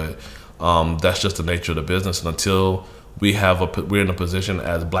differently, but that's just the nature of the business. And until we're in a position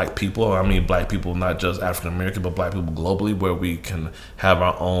as black people, I mean black people, not just African American, but black people globally, where we can have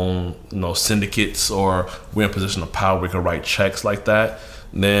our own syndicates, or we're in a position of power, we can write checks like that,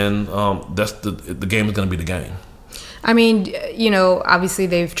 then that's the game is going to be the game. I mean, obviously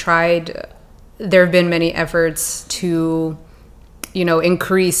they've tried. There have been many efforts to,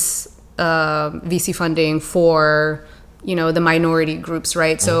 increase VC funding for, the minority groups,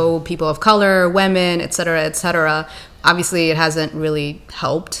 right? So people of color, women, et cetera. Obviously, it hasn't really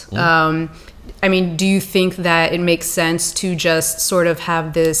helped. I mean, do you think that it makes sense to just sort of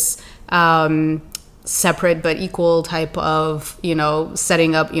have this separate but equal type of,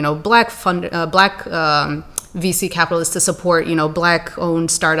 setting up, black VC capitalists to support,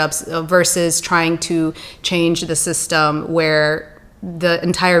 black-owned startups versus trying to change the system where the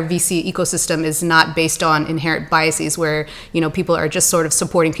entire VC ecosystem is not based on inherent biases, where people are just sort of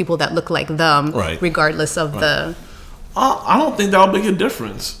supporting people that look like them, right, regardless of the. I don't think that'll make a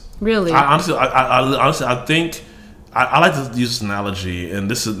difference. Really, honestly, I think I like to use this analogy,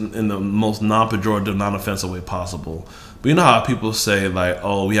 and this is in the most non-pejorative, non-offensive way possible. But you know how people say like,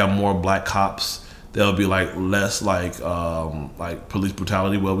 "Oh, we have more black cops." There'll be like less like police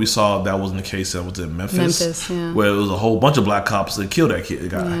brutality. Well, we saw that wasn't the case in Memphis, yeah, where it was a whole bunch of black cops that killed that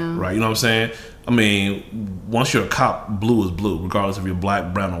guy, yeah, right? You know what I'm saying? I mean, once you're a cop, blue is blue, regardless if you're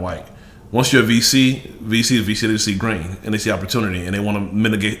black, brown, or white. Once you're a VC, they see green, and they see opportunity, and they want to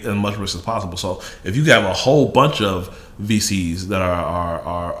mitigate as much risk as possible. So if you have a whole bunch of VCs that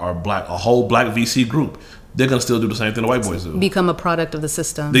are black, a whole black VC group, they're gonna still do the same thing the white boys do. Become a product of the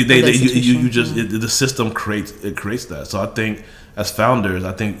system. The system creates that. So I think as founders,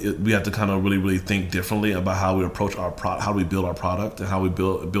 we have to kind of really, really think differently about how we approach how we build our product, and how we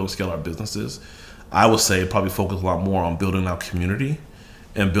build and scale our businesses. I would say probably focus a lot more on building our community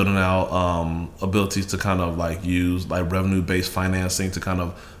and building out abilities to kind of like use like revenue-based financing to kind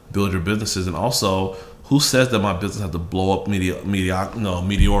of build your businesses. And also, who says that my business has to blow up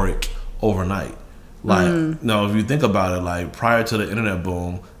meteoric overnight? Like, if you think about it, like prior to the internet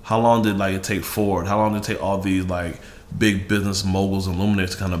boom, how long did like it take Ford? How long did it take all these like big business moguls and luminaries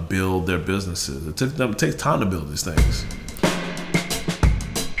to kind of build their businesses? It takes time to build these things.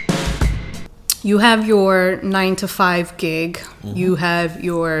 You have your 9-to-5 gig. You have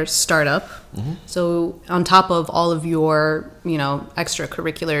your startup. So on top of all of your,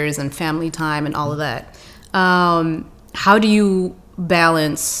 extracurriculars and family time and all of that, how do you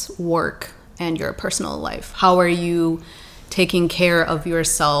balance work and your personal life? How are you taking care of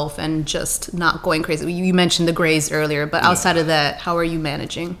yourself and just not going crazy? You mentioned the grays earlier, but outside of that, how are you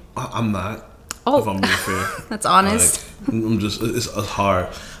managing? I'm not. Oh, if I'm being fair. That's honest. Like, it's hard.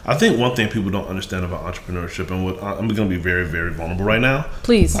 I think one thing people don't understand about entrepreneurship, and what I'm going to be very, very vulnerable right now.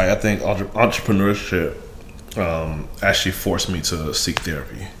 Please. I think entrepreneurship actually forced me to seek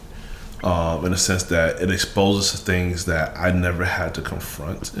therapy. In a sense that it exposes things that I never had to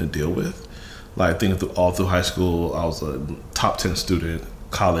confront and deal with. Like I think all through high school, I was a top 10 student,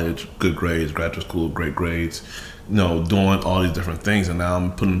 college, good grades, graduate school, great grades, doing all these different things. And now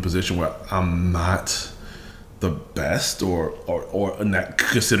I'm put in a position where I'm not the best or in that,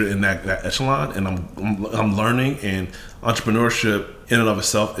 considered in that echelon. And I'm learning, and entrepreneurship in and of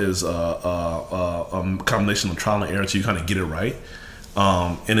itself is a combination of trial and error until you kind of get it right.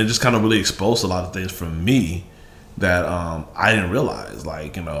 And it just kind of really exposed a lot of things for me that I didn't realize,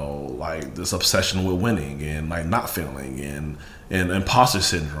 like this obsession with winning and like not failing and imposter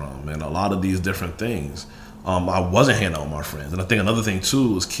syndrome and a lot of these different things. I wasn't hanging out with my friends, and I think another thing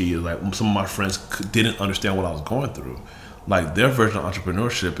too was key is like some of my friends didn't understand what I was going through. Like their version of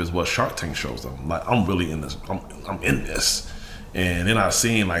entrepreneurship is what Shark Tank shows them. Like I'm really in this. I'm in this. And then I've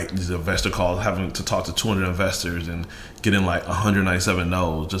seen like these investor calls, having to talk to 200 investors and getting like 197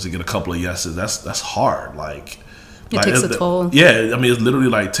 no's just to get a couple of yeses. That's hard. Like it takes a toll. Yeah, I mean it's literally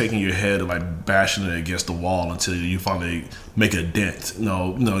like taking your head and like bashing it against the wall until you finally make a dent.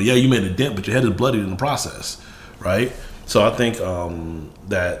 Yeah, you made a dent, but your head is bloodied in the process, right? So I think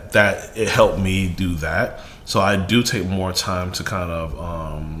that it helped me do that. So I do take more time to kind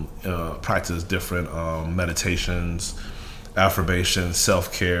of practice different meditations, affirmation,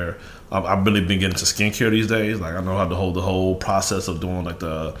 self-care. I've really been getting into skincare these days. Like I know how to hold the whole process of doing like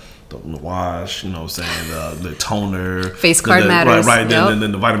the wash, the toner, face card matters, right,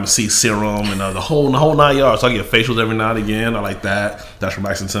 then the vitamin C serum and the whole 9 yards. So I get facials every now and again. I like that. That's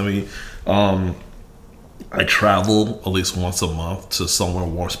relaxing to me. I travel at least once a month to somewhere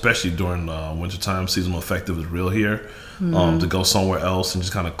warm, especially during wintertime. Seasonal affective is real here. To go somewhere else and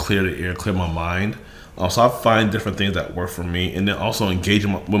just kind of clear the air, clear my mind. So I find different things that work for me, and then also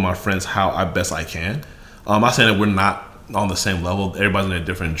engaging with my friends how best I can. I'm not saying that we're not on the same level. Everybody's in their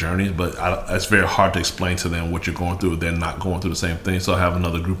different journeys, but it's very hard to explain to them what you're going through. They're not going through the same thing. So I have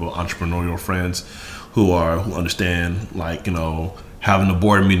another group of entrepreneurial friends who understand, like having a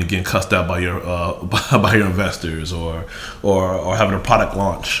board meeting getting cussed out by your by your investors, or having a product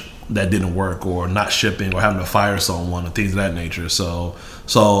launch that didn't work, or not shipping, or having to fire someone, and things of that nature. So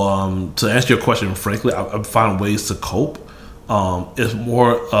to answer your question, frankly, I find ways to cope. It's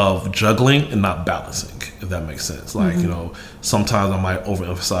more of juggling and not balancing, if that makes sense. Like, sometimes I might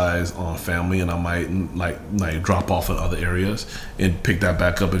overemphasize on family, and I might like drop off in other areas and pick that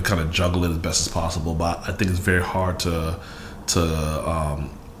back up and kind of juggle it as best as possible. But I think it's very hard to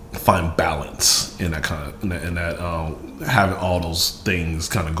find balance in that kind of in that having all those things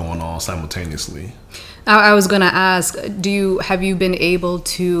kind of going on simultaneously. I was going to ask, have you been able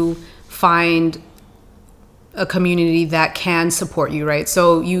to find a community that can support you, right?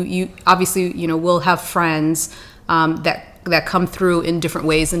 So you obviously will have friends that come through in different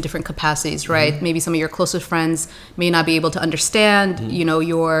ways, in different capacities, right? Mm-hmm. Maybe some of your closest friends may not be able to understand,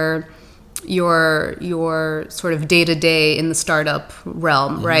 your sort of day-to-day in the startup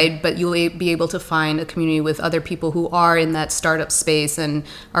realm, right? But you'll be able to find a community with other people who are in that startup space and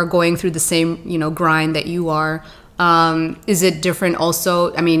are going through the same, grind that you are. Is it different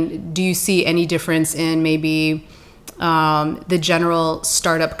also? I mean, do you see any difference in maybe the general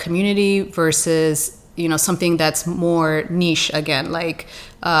startup community versus, something that's more niche again? Like,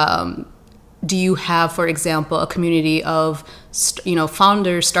 do you have, for example, a community of,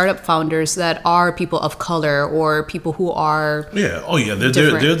 startup founders that are people of color or people who are they're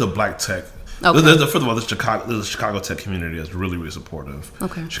the black tech. Okay. First of all, there's a Chicago tech community that's really, really supportive.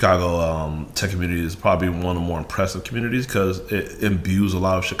 Okay. Chicago tech community is probably one of the more impressive communities because it imbues a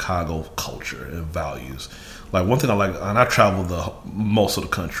lot of Chicago culture and values. Like one thing I like, and I traveled most of the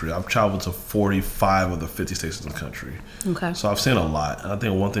country. I've traveled to 45 of the 50 states in the country. Okay. So I've seen a lot. And I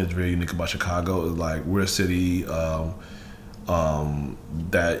think one thing that's very unique about Chicago is like we're a city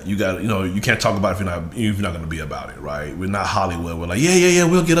that you got, you can't talk about it if you're not going to be about it, right? We're not Hollywood. We're like, yeah,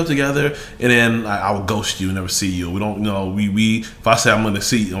 we'll get up together, and then I will ghost you, never see you. We don't, we if I say I'm going to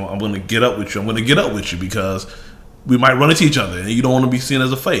see you, I'm going to get up with you. I'm going to get up with you because we might run into each other, and you don't want to be seen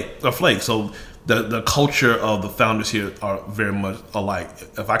as a flake. So the culture of the founders here are very much alike.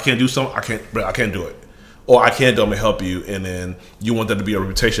 If I can't do something, I can't do it. or I can't do, I'm gonna help you, and then you want that to be a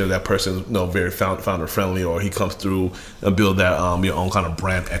reputation of that person, very founder friendly, or he comes through and build that your own kind of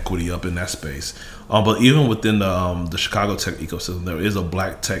brand equity up in that space. But even within the Chicago tech ecosystem, there is a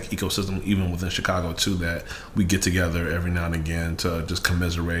Black tech ecosystem even within Chicago too, that we get together every now and again to just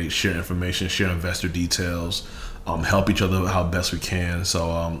commiserate, share information, share investor details, help each other how best we can.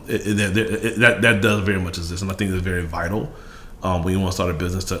 So that does very much exist, and I think it's very vital when you want to start a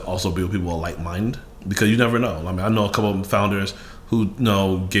business to also be with people of like mind, because you never know. I mean, I know a couple of founders who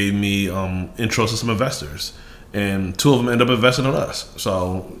gave me intros to some investors, and 2 of them end up investing in us.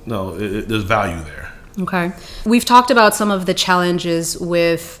 So there's value there. Okay, we've talked about some of the challenges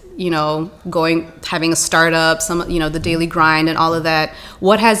with having a startup, the daily grind and all of that.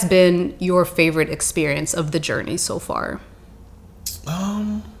 What has been your favorite experience of the journey so far?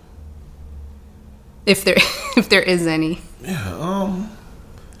 If there is any. Yeah,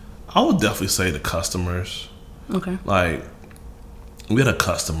 I would definitely say the customers. Okay. Like, we had a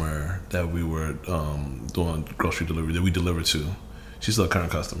customer that we were doing grocery delivery that we delivered to. She's still a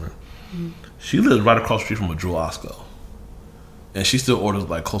current customer. Mm-hmm. She lives right across the street from a Jewel Osco, and she still orders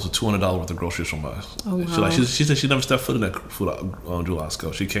like close to $200 worth of groceries from us. Oh, wow. She said she never stepped foot in that food on Jewel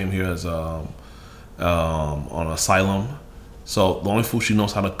Osco. She came here as on asylum, so the only food she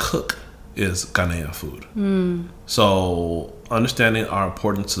knows how to cook is Ghanaian food. So understanding our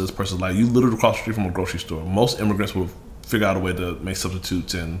importance to this person's life, you literally across the street from a grocery store. Most immigrants will figure out a way to make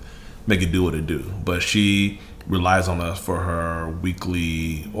substitutes and make it do what it do, but she relies on us for her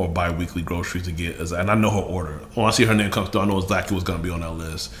weekly or bi-weekly groceries to get, and I know her order. When I see her name come through, I know exactly what's going to be on that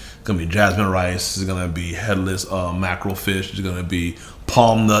list. It's going to be jasmine rice, it's going to be headless mackerel fish, it's going to be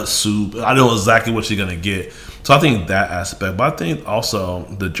palm nut soup. I know exactly what she's going to get. So I think that aspect, but I think also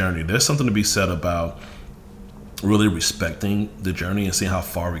the journey. There's something to be said about really respecting the journey and seeing how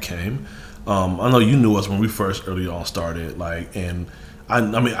far we came. I know you knew us when we first early on started, and I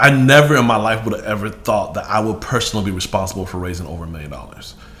mean, I never in my life would have ever thought that I would personally be responsible for raising over $1 million.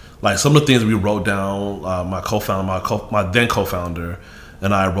 Like, some of the things we wrote down, my then co-founder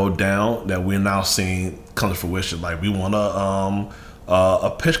and I wrote down that we're now seeing come to fruition. Like, we won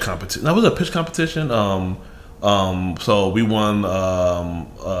a pitch competition. That was a pitch competition. So we won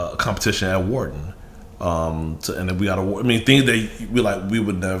a competition at Wharton. And then we got award. I mean, things that we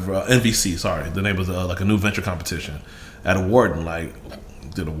would never. NVC, sorry, the name was like a new venture competition at a Wharton. Like,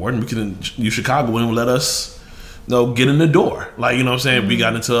 did a Wharton? We couldn't. Chicago wouldn't let us, get in the door. Like, you know what I'm saying? Mm-hmm. We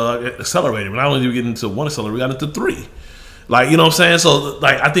got into accelerator. But not only did we get into one accelerator, we got into 3. Like, you know what I'm saying? So,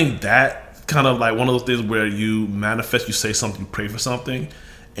 like, I think that kind of like one of those things where you manifest, you say something, you pray for something,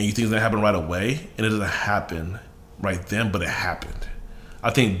 and you think it's gonna happen right away, and it doesn't happen right then, but it happened. I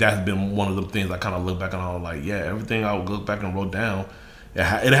think that's been one of the things I kind of look back and I'm like, yeah, everything I would look back and wrote down, it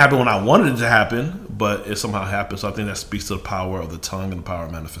happened when I wanted it to happen, but it somehow happened. So I think that speaks to the power of the tongue and the power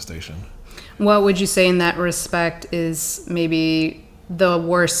of manifestation. What would you say in that respect is maybe the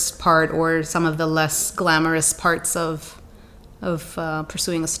worst part or some of the less glamorous parts of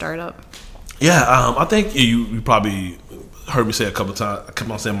pursuing a startup? Yeah, I think you probably heard me say a couple of times, I kept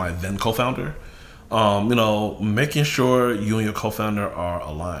on saying my then co-founder. Making sure you and your co-founder are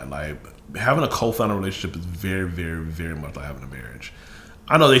aligned. Like, having a co-founder relationship is very, very, very much like having a marriage.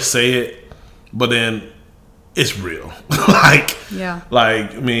 I know they say it, but then it's real.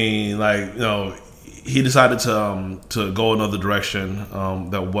 He decided to go another direction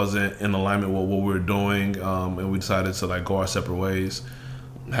that wasn't in alignment with what we were doing, and we decided to go our separate ways.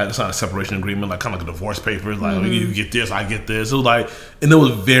 Had to sign a separation agreement, kind of like a divorce papers. Like, you get this, I get this. It was and it was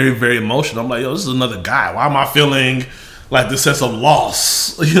very, very emotional. I'm like, yo, this is another guy. Why am I feeling like this sense of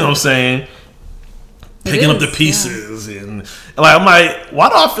loss? You know what I'm saying? Picking up the pieces, and I'm like, why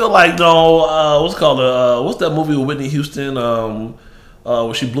do I feel like what's that movie with Whitney Houston?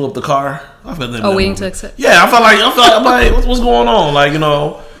 Where she blew up the car? I forgot the name. Waiting to Exhale. Yeah, I felt like what's going on?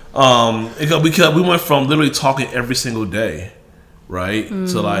 Because we went from literally talking every single day. Right?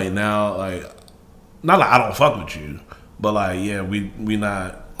 So now not like I don't fuck with you, but we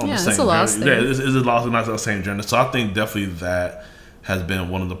not on the same it's a loss journey. Yeah, it's a loss, we're not on the same journey. So I think definitely that has been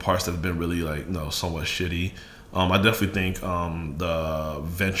one of the parts that's been really somewhat shitty. I definitely think the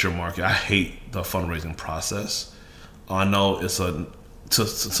venture market, I hate the fundraising process. I know to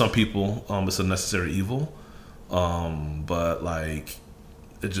some people it's a necessary evil. But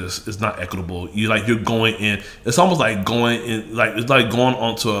it's not equitable. You're going in. It's almost like going in. It's like going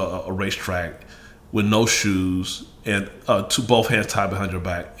onto a racetrack with no shoes and both hands tied behind your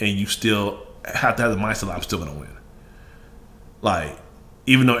back, and you still have to have the mindset that I'm still gonna win.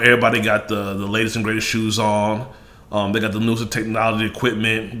 Even though everybody got the latest and greatest shoes on, They got the newest technology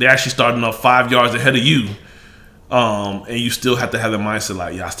equipment. They're actually starting up 5 yards ahead of you. And you still have to have the mindset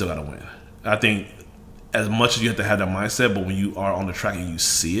like, yeah, I still got to win. I think as much as you have to have that mindset, but when you are on the track and you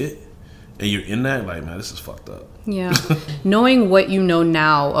see it and you're in that, like, man, this is fucked up. Yeah. Knowing what you know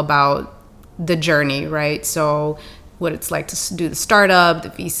now about the journey, right? So what it's like to do the startup, the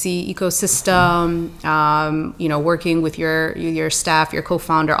VC ecosystem, working with your staff, your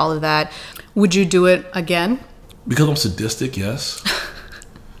co-founder, all of that. Would you do it again? Because I'm sadistic, yes.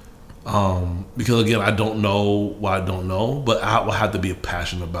 Because again, I don't know what I don't know, but I will have to be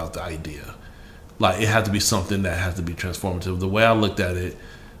passionate about the idea. Like, it has to be something that has to be transformative. The way I looked at it,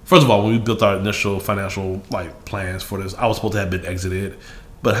 first of all, when we built our initial financial plans for this, I was supposed to have been exited,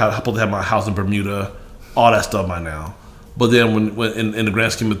 but I was supposed to have my house in Bermuda, all that stuff by now. But then when in the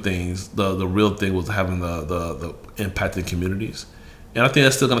grand scheme of things, the real thing was having the impact in communities. And I think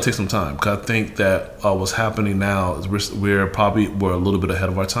that's still going to take some time, because I think that what's happening now is we're a little bit ahead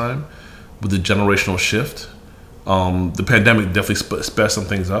of our time with the generational shift. The pandemic definitely sped some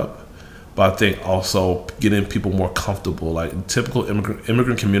things up, but I think also getting people more comfortable. Like typical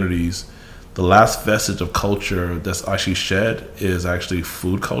immigrant communities, the last vestige of culture that's actually shed is actually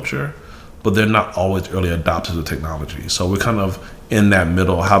food culture, but they're not always early adopters of technology. So we're kind of in that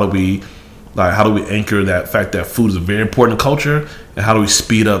middle. How do we anchor that fact that food is a very important culture, and how do we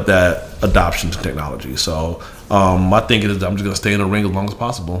speed up that adoption to technology? So my thinking is that I'm just going to stay in the ring as long as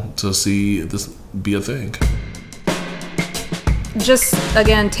possible to see this be a thing. Just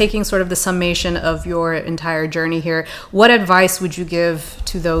again, taking sort of the summation of your entire journey here, what advice would you give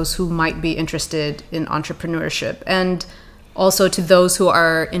to those who might be interested in entrepreneurship, and also to those who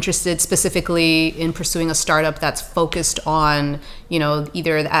are interested specifically in pursuing a startup that's focused on,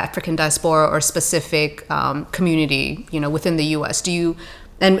 either the African diaspora or specific community, within the U.S.?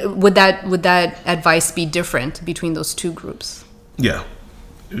 Would that advice be different between those two groups? Yeah,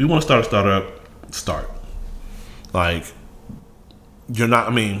 if you want to start a startup, start. One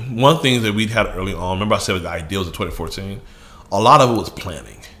thing that we'd had early on, remember I said the idea was in 2014? A lot of it was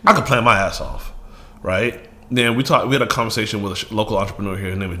planning. I could plan my ass off, right? Then we had a conversation with a local entrepreneur here.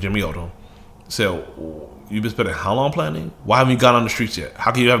 His name is Jimmy Odom. He said, you've been spending how long planning? Why haven't you got on the streets yet?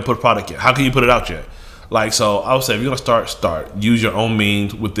 How can you haven't put a product yet? How can you put it out yet? So I would say, if you're going to start. Use your own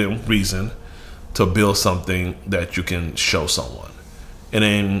means within reason to build something that you can show someone. And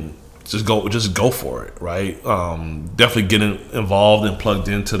then just go for it, right? Definitely getting involved and plugged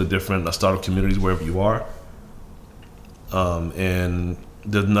into the different startup communities wherever you are. And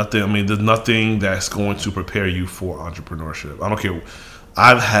there's nothing that's going to prepare you for entrepreneurship. I don't care.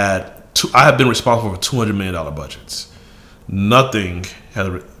 I have been responsible for $200 million budgets. Nothing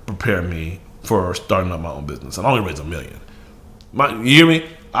has prepared me for starting up my own business. I only raised $1 million. You hear me?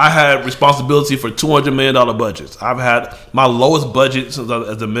 I had responsibility for $200 million budgets. I've had my lowest budget since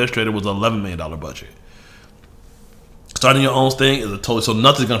as administrator was $11 million budget. Starting your own thing is so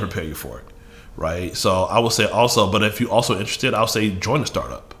nothing's gonna prepare you for it, right? So I would say also, but if you're also interested, I would say join a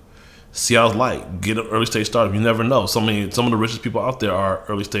startup. See how it's like. Get an early stage startup. You never know. Some of the richest people out there are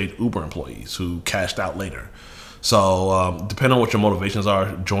early stage Uber employees who cashed out later. So depending on what your motivations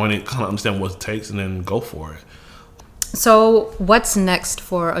are, join it, kind of understand what it takes, and then go for it. So what's next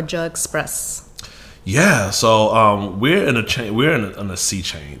for Aja Express? Yeah, so we're in a sea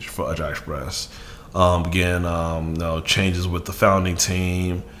change for Aja Express. Changes with the founding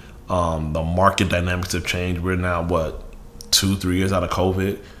team. The market dynamics have changed. We're now 2-3 years out of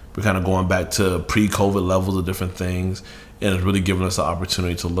COVID. We're kind of going back to pre-COVID levels of different things, and it's really giving us the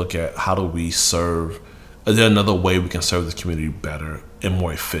opportunity to look at how do we serve. Is there another way we can serve this community better and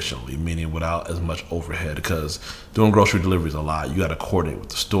more efficiently, meaning without as much overhead? Because doing grocery delivery is a lot. You got to coordinate with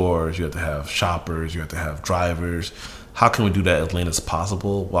the stores. You have to have shoppers. You have to have drivers. How can we do that as lean as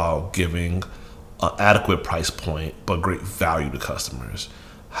possible while giving an adequate price point but great value to customers?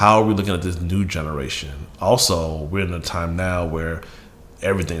 How are we looking at this new generation? Also, we're in a time now where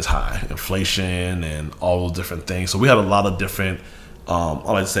everything's high, inflation and all those different things. So we had a lot of different, I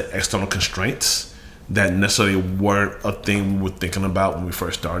like to say, external constraints that necessarily weren't a thing we were thinking about when we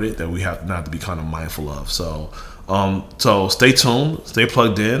first started, that we have now to be kind of mindful of. So stay tuned, stay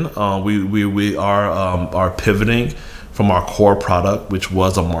plugged in. We are pivoting from our core product, which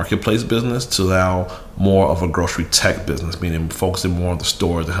was a marketplace business, to now more of a grocery tech business, meaning focusing more on the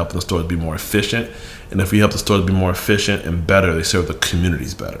stores and helping the stores be more efficient. And if we help the stores be more efficient and better, they serve the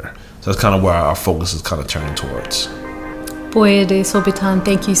communities better. So that's kind of where our focus is kind of turning towards. Boyede, Sobitan,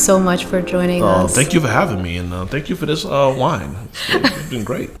 thank you so much for joining us. Thank you for having me, and thank you for this wine. It's been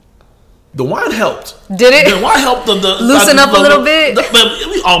great. The wine helped. Did it? The wine helped the loosen up a little bit. But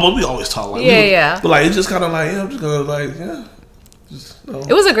we always talk like yeah. But like it's just kind of like I'm just gonna like Just,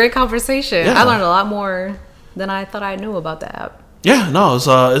 It was a great conversation. Yeah. I learned a lot more than I thought I knew about the app. Yeah, no,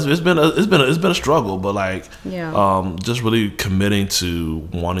 it's been a struggle, but like just really committing to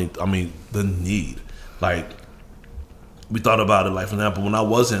wanting. I mean, the need. Like we thought about it. Like for example, when I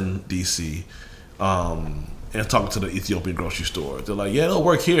was in DC, and talking to the Ethiopian grocery store, they're like, yeah, it'll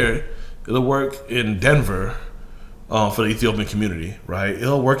work here. It'll work in Denver for the Ethiopian community, right?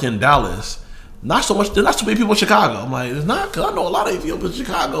 It'll work in Dallas. Not so much. There's not so many people in Chicago. I'm like, it's not, because I know a lot of Ethiopians in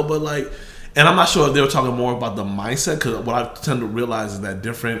Chicago, but like, and I'm not sure if they were talking more about the mindset, because what I tend to realize is that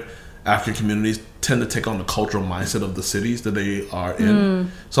different African communities tend to take on the cultural mindset of the cities that they are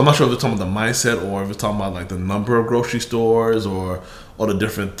in. So I'm not sure if it's talking about the mindset or if it's talking about like the number of grocery stores or the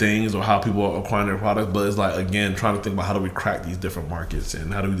different things or how people are acquiring their products. But it's like, again, trying to think about how do we crack these different markets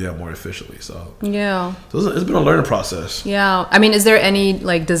and how do we do that more efficiently. So it's been a learning process. Yeah. I mean, is there any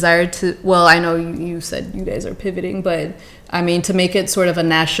like desire to, well, I know you said you guys are pivoting, but I mean, to make it sort of a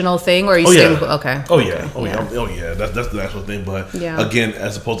national thing, or are you saying, okay. Oh yeah. That's the actual thing. But again,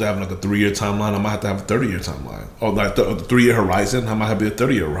 as opposed to having like a 3-year timeline, I might have to have a 30-year timeline. Or like the 3-year horizon, I might have to be a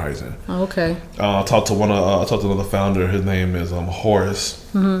 30-year horizon. Okay. I talked to another founder. His name is Horace.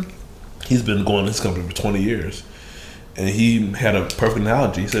 Mm-hmm. He's been going to this company for 20 years, and he had a perfect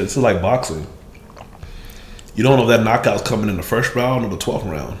analogy. He said it's like boxing. You don't know if that knockout's coming in the first round or the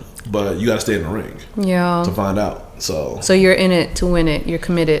 12th round, but you got to stay in the ring. Yeah. To find out. So you're in it to win it. You're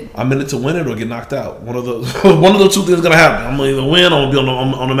committed. I'm in it to win it or get knocked out. One of the two things is gonna happen. I'm gonna either win or I'm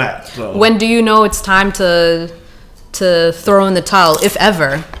gonna be on the mat. So. When do you know it's time to throw in the towel, if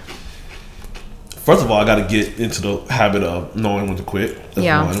ever? First of all, I got to get into the habit of knowing when to quit.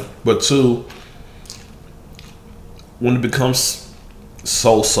 That's one. But two, when it becomes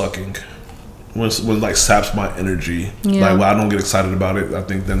soul sucking, when it like saps my energy, like when I don't get excited about it, I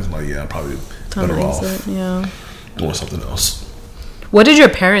think then it's like, I'm probably better off doing something else. What did your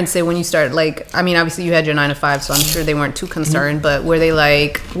parents say when you started? Like, I mean, obviously you had your 9 to 5, so I'm sure they weren't too concerned. But were they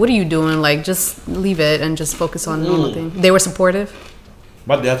like, "What are you doing? Like, just leave it and just focus on normal things"? They were supportive.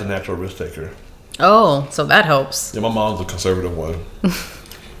 My dad's a natural risk taker. Oh, so that helps. Yeah, my mom's a conservative one.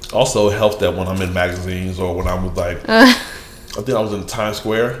 Also, it helps that when I'm in magazines or when I'm with like, I think I was in Times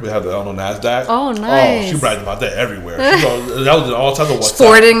Square. We had on NASDAQ. Oh, nice. Oh, she bragged about that everywhere. That was in all types of WhatsApp.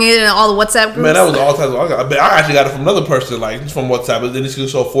 Forwarding it in all the WhatsApp groups. Man, that was all types of. I actually got it from another person, like from WhatsApp, but then she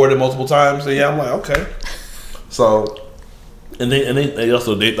so forwarded multiple times. So I'm like, okay. So, and they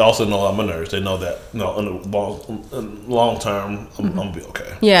also know I'm a nurse. They know that in the long term, I'm gonna be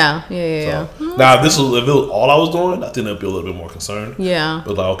okay. Yeah. So, now, if it was all I was doing, I think I'd be a little bit more concerned. Yeah.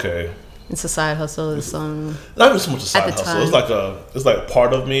 But like, okay. It's a side hustle. It's not even so much a side hustle. It's like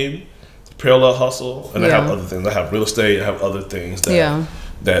part of me, parallel hustle, and I have other things. I have real estate. I have other things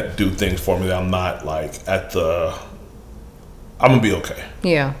that do things for me that I'm not like at the. I'm gonna be okay.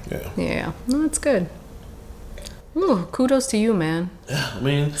 Yeah. No, that's good. Ooh, kudos to you, man. Yeah, I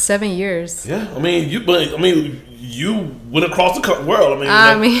mean 7 years. Yeah, I mean you went across the world.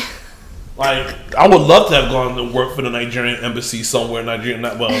 I mean. Like, I would love to have gone to work for the Nigerian embassy somewhere in Nigeria.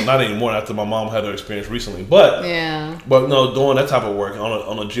 Not anymore after my mom had her experience recently. But no, doing that type of work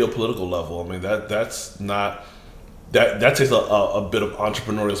on a geopolitical level, I mean, that's not that takes a bit of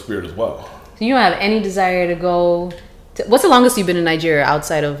entrepreneurial spirit as well. So you don't have any desire to go to, what's the longest you've been in Nigeria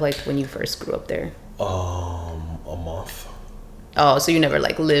outside of like when you first grew up there? A month. Oh, so you never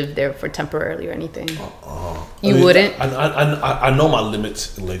like lived there for temporarily or anything? You wouldn't? I know my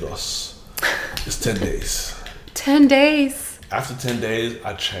limits in Lagos. It's 10 days. 10 days. After 10 days,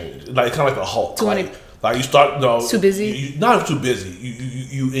 I change. Like kind of like a Hulk. Like you start. No, too busy. Not too busy.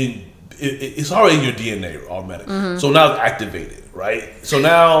 It's already in your DNA automatically. Mm-hmm. So now it's activated, right? So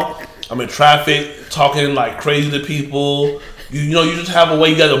now I'm in traffic, talking like crazy to people. You just have a way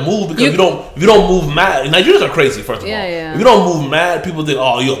you got to move because if you don't move mad. Nigerians are crazy. First of all, if you don't move mad, people think,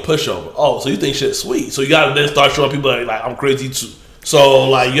 oh, you're a pushover. Oh, so you think shit's sweet. So you got to then start showing people like I'm crazy too. So,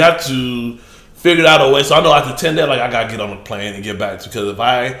 like, you have to figure out a way. So, I know after 10 days, like, I got to get on the plane and get back. Because if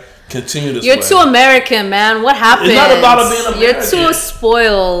I continue this You're too American, man. What happened? It's not about being American. You're too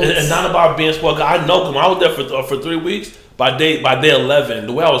spoiled. It's not about being spoiled. I know, because when I was there for 3 weeks, by day 11,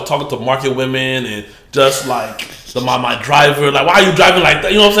 the way I was talking to market women and just, like, my driver, like, why are you driving like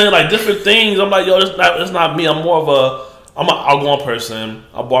that? You know what I'm saying? Like, different things. I'm like, yo, it's not me. I'm more of I'm an outgoing person.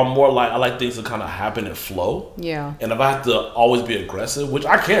 I'm more like I like things to kind of happen and flow. Yeah. And if I have to always be aggressive, which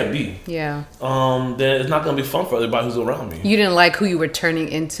I can be. Yeah. Then it's not gonna be fun for everybody who's around me. You didn't like who you were turning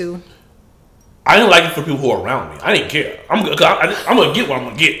into? I didn't like it for people who are around me. I didn't care. I'm gonna get what I'm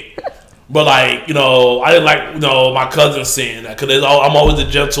gonna get. But like, you know, I didn't like, you know, my cousins saying that because I'm always the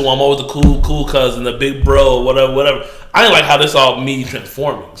gentle, I'm always the cool cousin, the big bro, whatever. I didn't like how this all me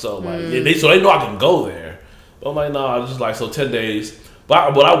transforming. So like, they know I can go there. But I'm like, no, I just like 10 days.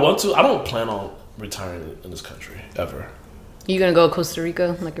 But I want to. I don't plan on retiring in this country ever. You gonna go to Costa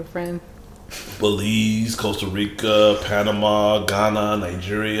Rica like your friend? Belize, Costa Rica, Panama, Ghana,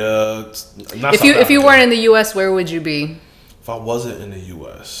 Nigeria. If you weren't in the U.S., where would you be? If I wasn't in the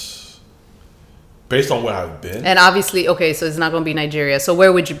U.S. Based on where I've been. And obviously, okay, so it's not going to be Nigeria. So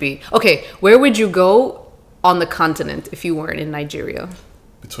where would you be? Okay, where would you go on the continent if you weren't in Nigeria?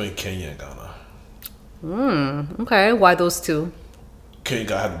 Between Kenya and Ghana. Okay, why those two?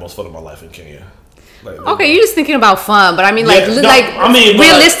 Kenya, I had the most fun of my life in Kenya. Like, okay, you're just thinking about fun, but I mean,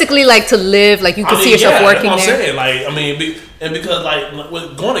 realistically, like to live, like you can see yourself working there. I'm saying, like, I mean, and because like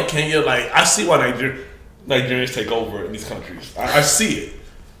with going to Kenya, like I see why Nigerians take over in these countries. I see it.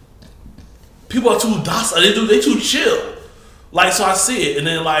 People are too docile. They too chill. Like, so I see it, and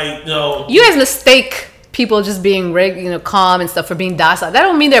then like, you know, you guys mistake people just being calm and stuff for being docile. That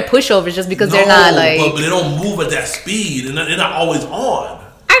don't mean they're pushovers just because they're not like. But they don't move at that speed, and they're not always on.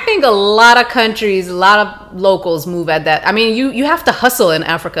 I think a lot of countries, a lot of locals move at that. I mean, you have to hustle in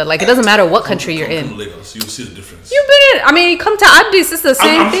Africa. Like, it doesn't matter what country you're in. Lagos, you'll see the difference. You've been in. I mean, come to Addis, it's the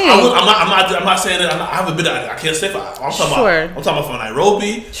same thing. I'm not saying that. I haven't been. I can't say. I'm talking about from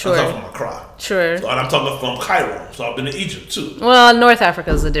Nairobi. Sure. I'm talking from Accra. Sure. So, and I'm talking from Cairo. So I've been to Egypt too. Well, North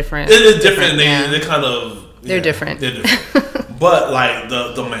Africa is a different. It is different. They kind of. They're different. They're different. But like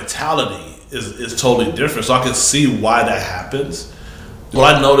the mentality is totally different. So I can see why that happens.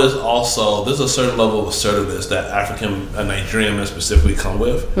 What I noticed also, there's a certain level of assertiveness that African and Nigerian men specifically come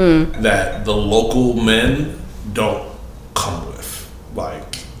with that the local men don't come with.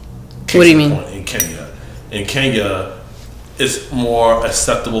 Like, what do you mean? In Kenya, it's more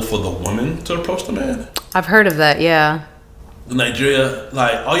acceptable for the women to approach the man. I've heard of that. Yeah. In Nigeria,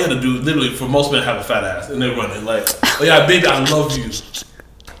 like all you have to do, literally, for most men have a fat ass and they're running like, oh yeah, baby, I love you.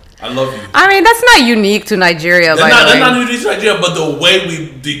 I love you. I mean, that's not unique to Nigeria. That's not unique to Nigeria, but the way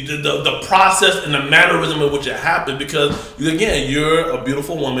the process and the mannerism in which it happened, because again, you're a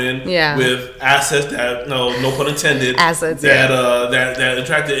beautiful woman with assets that no pun intended, assets that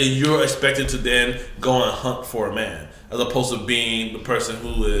attracted, and you're expected to then go and hunt for a man, as opposed to being the person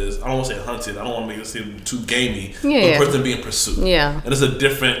who is, I don't want to say hunted, I don't want to make it seem too gamey, but the person being pursued. Yeah, and it's a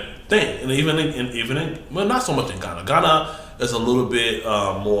different thing, and even in well, not so much in Ghana. Ghana is a little bit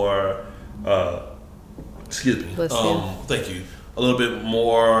more, excuse me, thank you, a little bit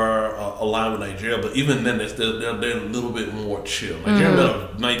more aligned with Nigeria, but even then they're a little bit more chill.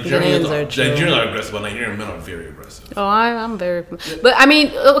 Nigerians are aggressive, but Nigerian men are very aggressive. Oh, I'm very, but I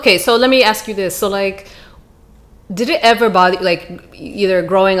mean, okay, so let me ask you this. So like, did it ever bother you, like either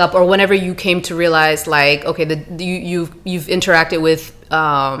growing up or whenever you came to realize like, okay, you've interacted with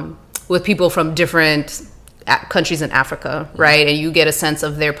people from different countries in Africa, right? And you get a sense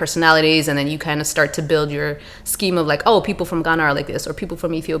of their personalities, and then you kind of start to build your scheme of like, oh, people from Ghana are like this, or people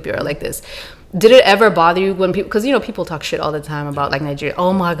from Ethiopia are like this. Did it ever bother you when people, because people talk shit all the time about like Nigeria,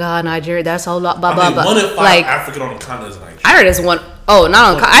 oh my god, Nigeria, that's all blah blah blah. 1 in 5 like, African on the continent is Nigeria. I heard it's one. Oh,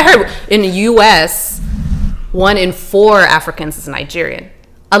 not on. I heard in the U.S. 1 in 4 Africans is Nigerian.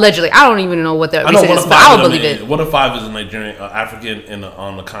 Allegedly, I don't even know what that reason is, but I would believe it. 1 in 5 is a Nigerian, African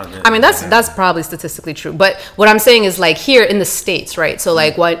on the continent. I mean, that's probably statistically true. But what I'm saying is, like here in the States, right? So,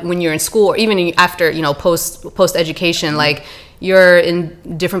 like, when you're in school, or even after post education, like you're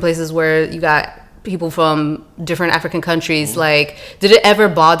in different places where you got people from different African countries. Like, did it ever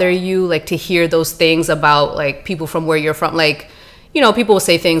bother you, like, to hear those things about like people from where you're from, like? People will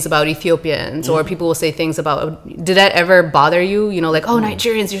say things about Ethiopians, or people will say things about. Did that ever bother you? Like, oh,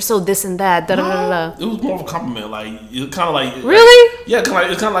 Nigerians, you're so this and that. Da, da, da, da. It was more of a compliment. Like, it's kind of like. Really? Like, yeah,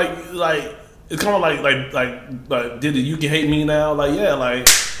 it's kind of like. Did you can hate me now? Like, yeah, like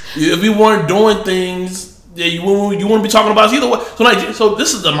if we weren't doing things, you wouldn't be talking about us either way. So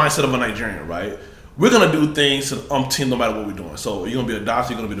this is the mindset of a Nigerian, right? We're gonna do things to the team no matter what we're doing. So you're gonna be a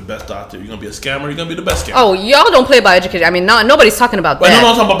doctor, you're gonna be the best doctor. You're gonna be a scammer, you're gonna be the best scammer. Oh, y'all don't play about education. I mean, nobody's talking about that. No,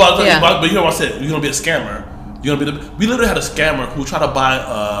 I'm talking about. But you know what I said? You're gonna be a scammer. You're gonna be we literally had a scammer who tried to buy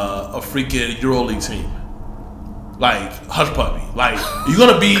a freaking EuroLeague team, like hush puppy. Like, you're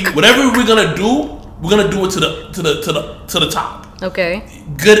gonna be whatever we're gonna do. We're gonna do it to the top. Okay.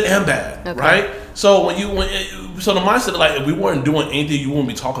 Good and bad, right? So so the mindset, like, if we weren't doing anything, you wouldn't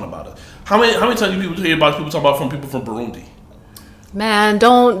be talking about it. How many times do people hear about people talk about people from Burundi? Man,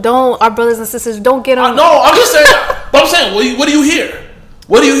 don't our brothers and sisters don't get on. No, I'm just saying. But I'm saying, what do you hear?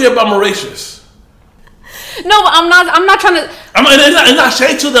 What do you hear about Mauritius? No, I'm not trying to. I mean, it's not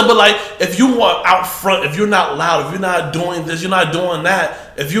shade to them, but like, if you are out front, if you're not loud, if you're not doing this, you're not doing that,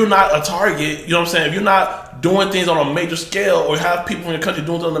 if you're not a target, you know what I'm saying? If you're not doing things on a major scale, or have people in your country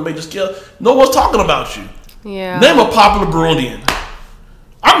doing things on a major scale, no one's talking about you. Yeah. Name a popular Burundian.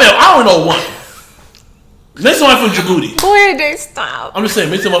 I don't know one. Name someone from Djibouti. Boyede, stop. I'm just saying,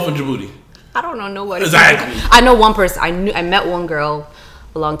 name someone from Djibouti. I don't know nobody. Exactly. I know one person. I met one girl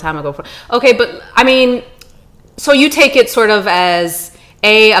a long time ago. Okay, but I mean, so you take it sort of as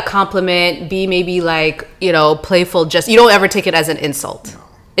a compliment, B, maybe like, you know, playful. Just you don't ever take it as an insult. No.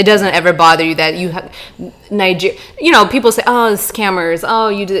 It doesn't ever bother you that you have you know, people say, oh, scammers, oh,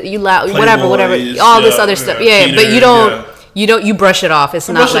 you loud, whatever, all this other stuff. Yeah, cheaters, but you don't. Yeah. You brush it off. It's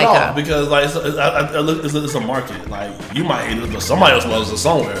not like that because like it's a market. Like you might hate it, but somebody else loves it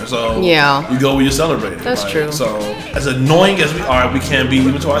somewhere. So yeah, you go where you celebrate it. That's true. So as annoying as we are, we can be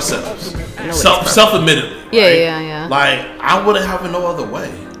even to ourselves. Self-admittedly. Yeah, right? yeah. Like I wouldn't have it no other way.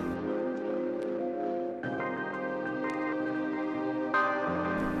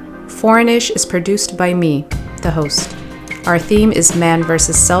 Foreignish is produced by me, the host. Our theme is Man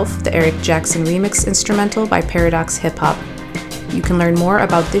vs. Self, the Eric Jackson remix instrumental by Paradox Hip Hop. You can learn more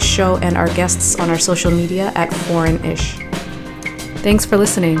about this show and our guests on our social media at Foreignish. Thanks for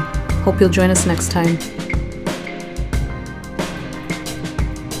listening. Hope you'll join us next time.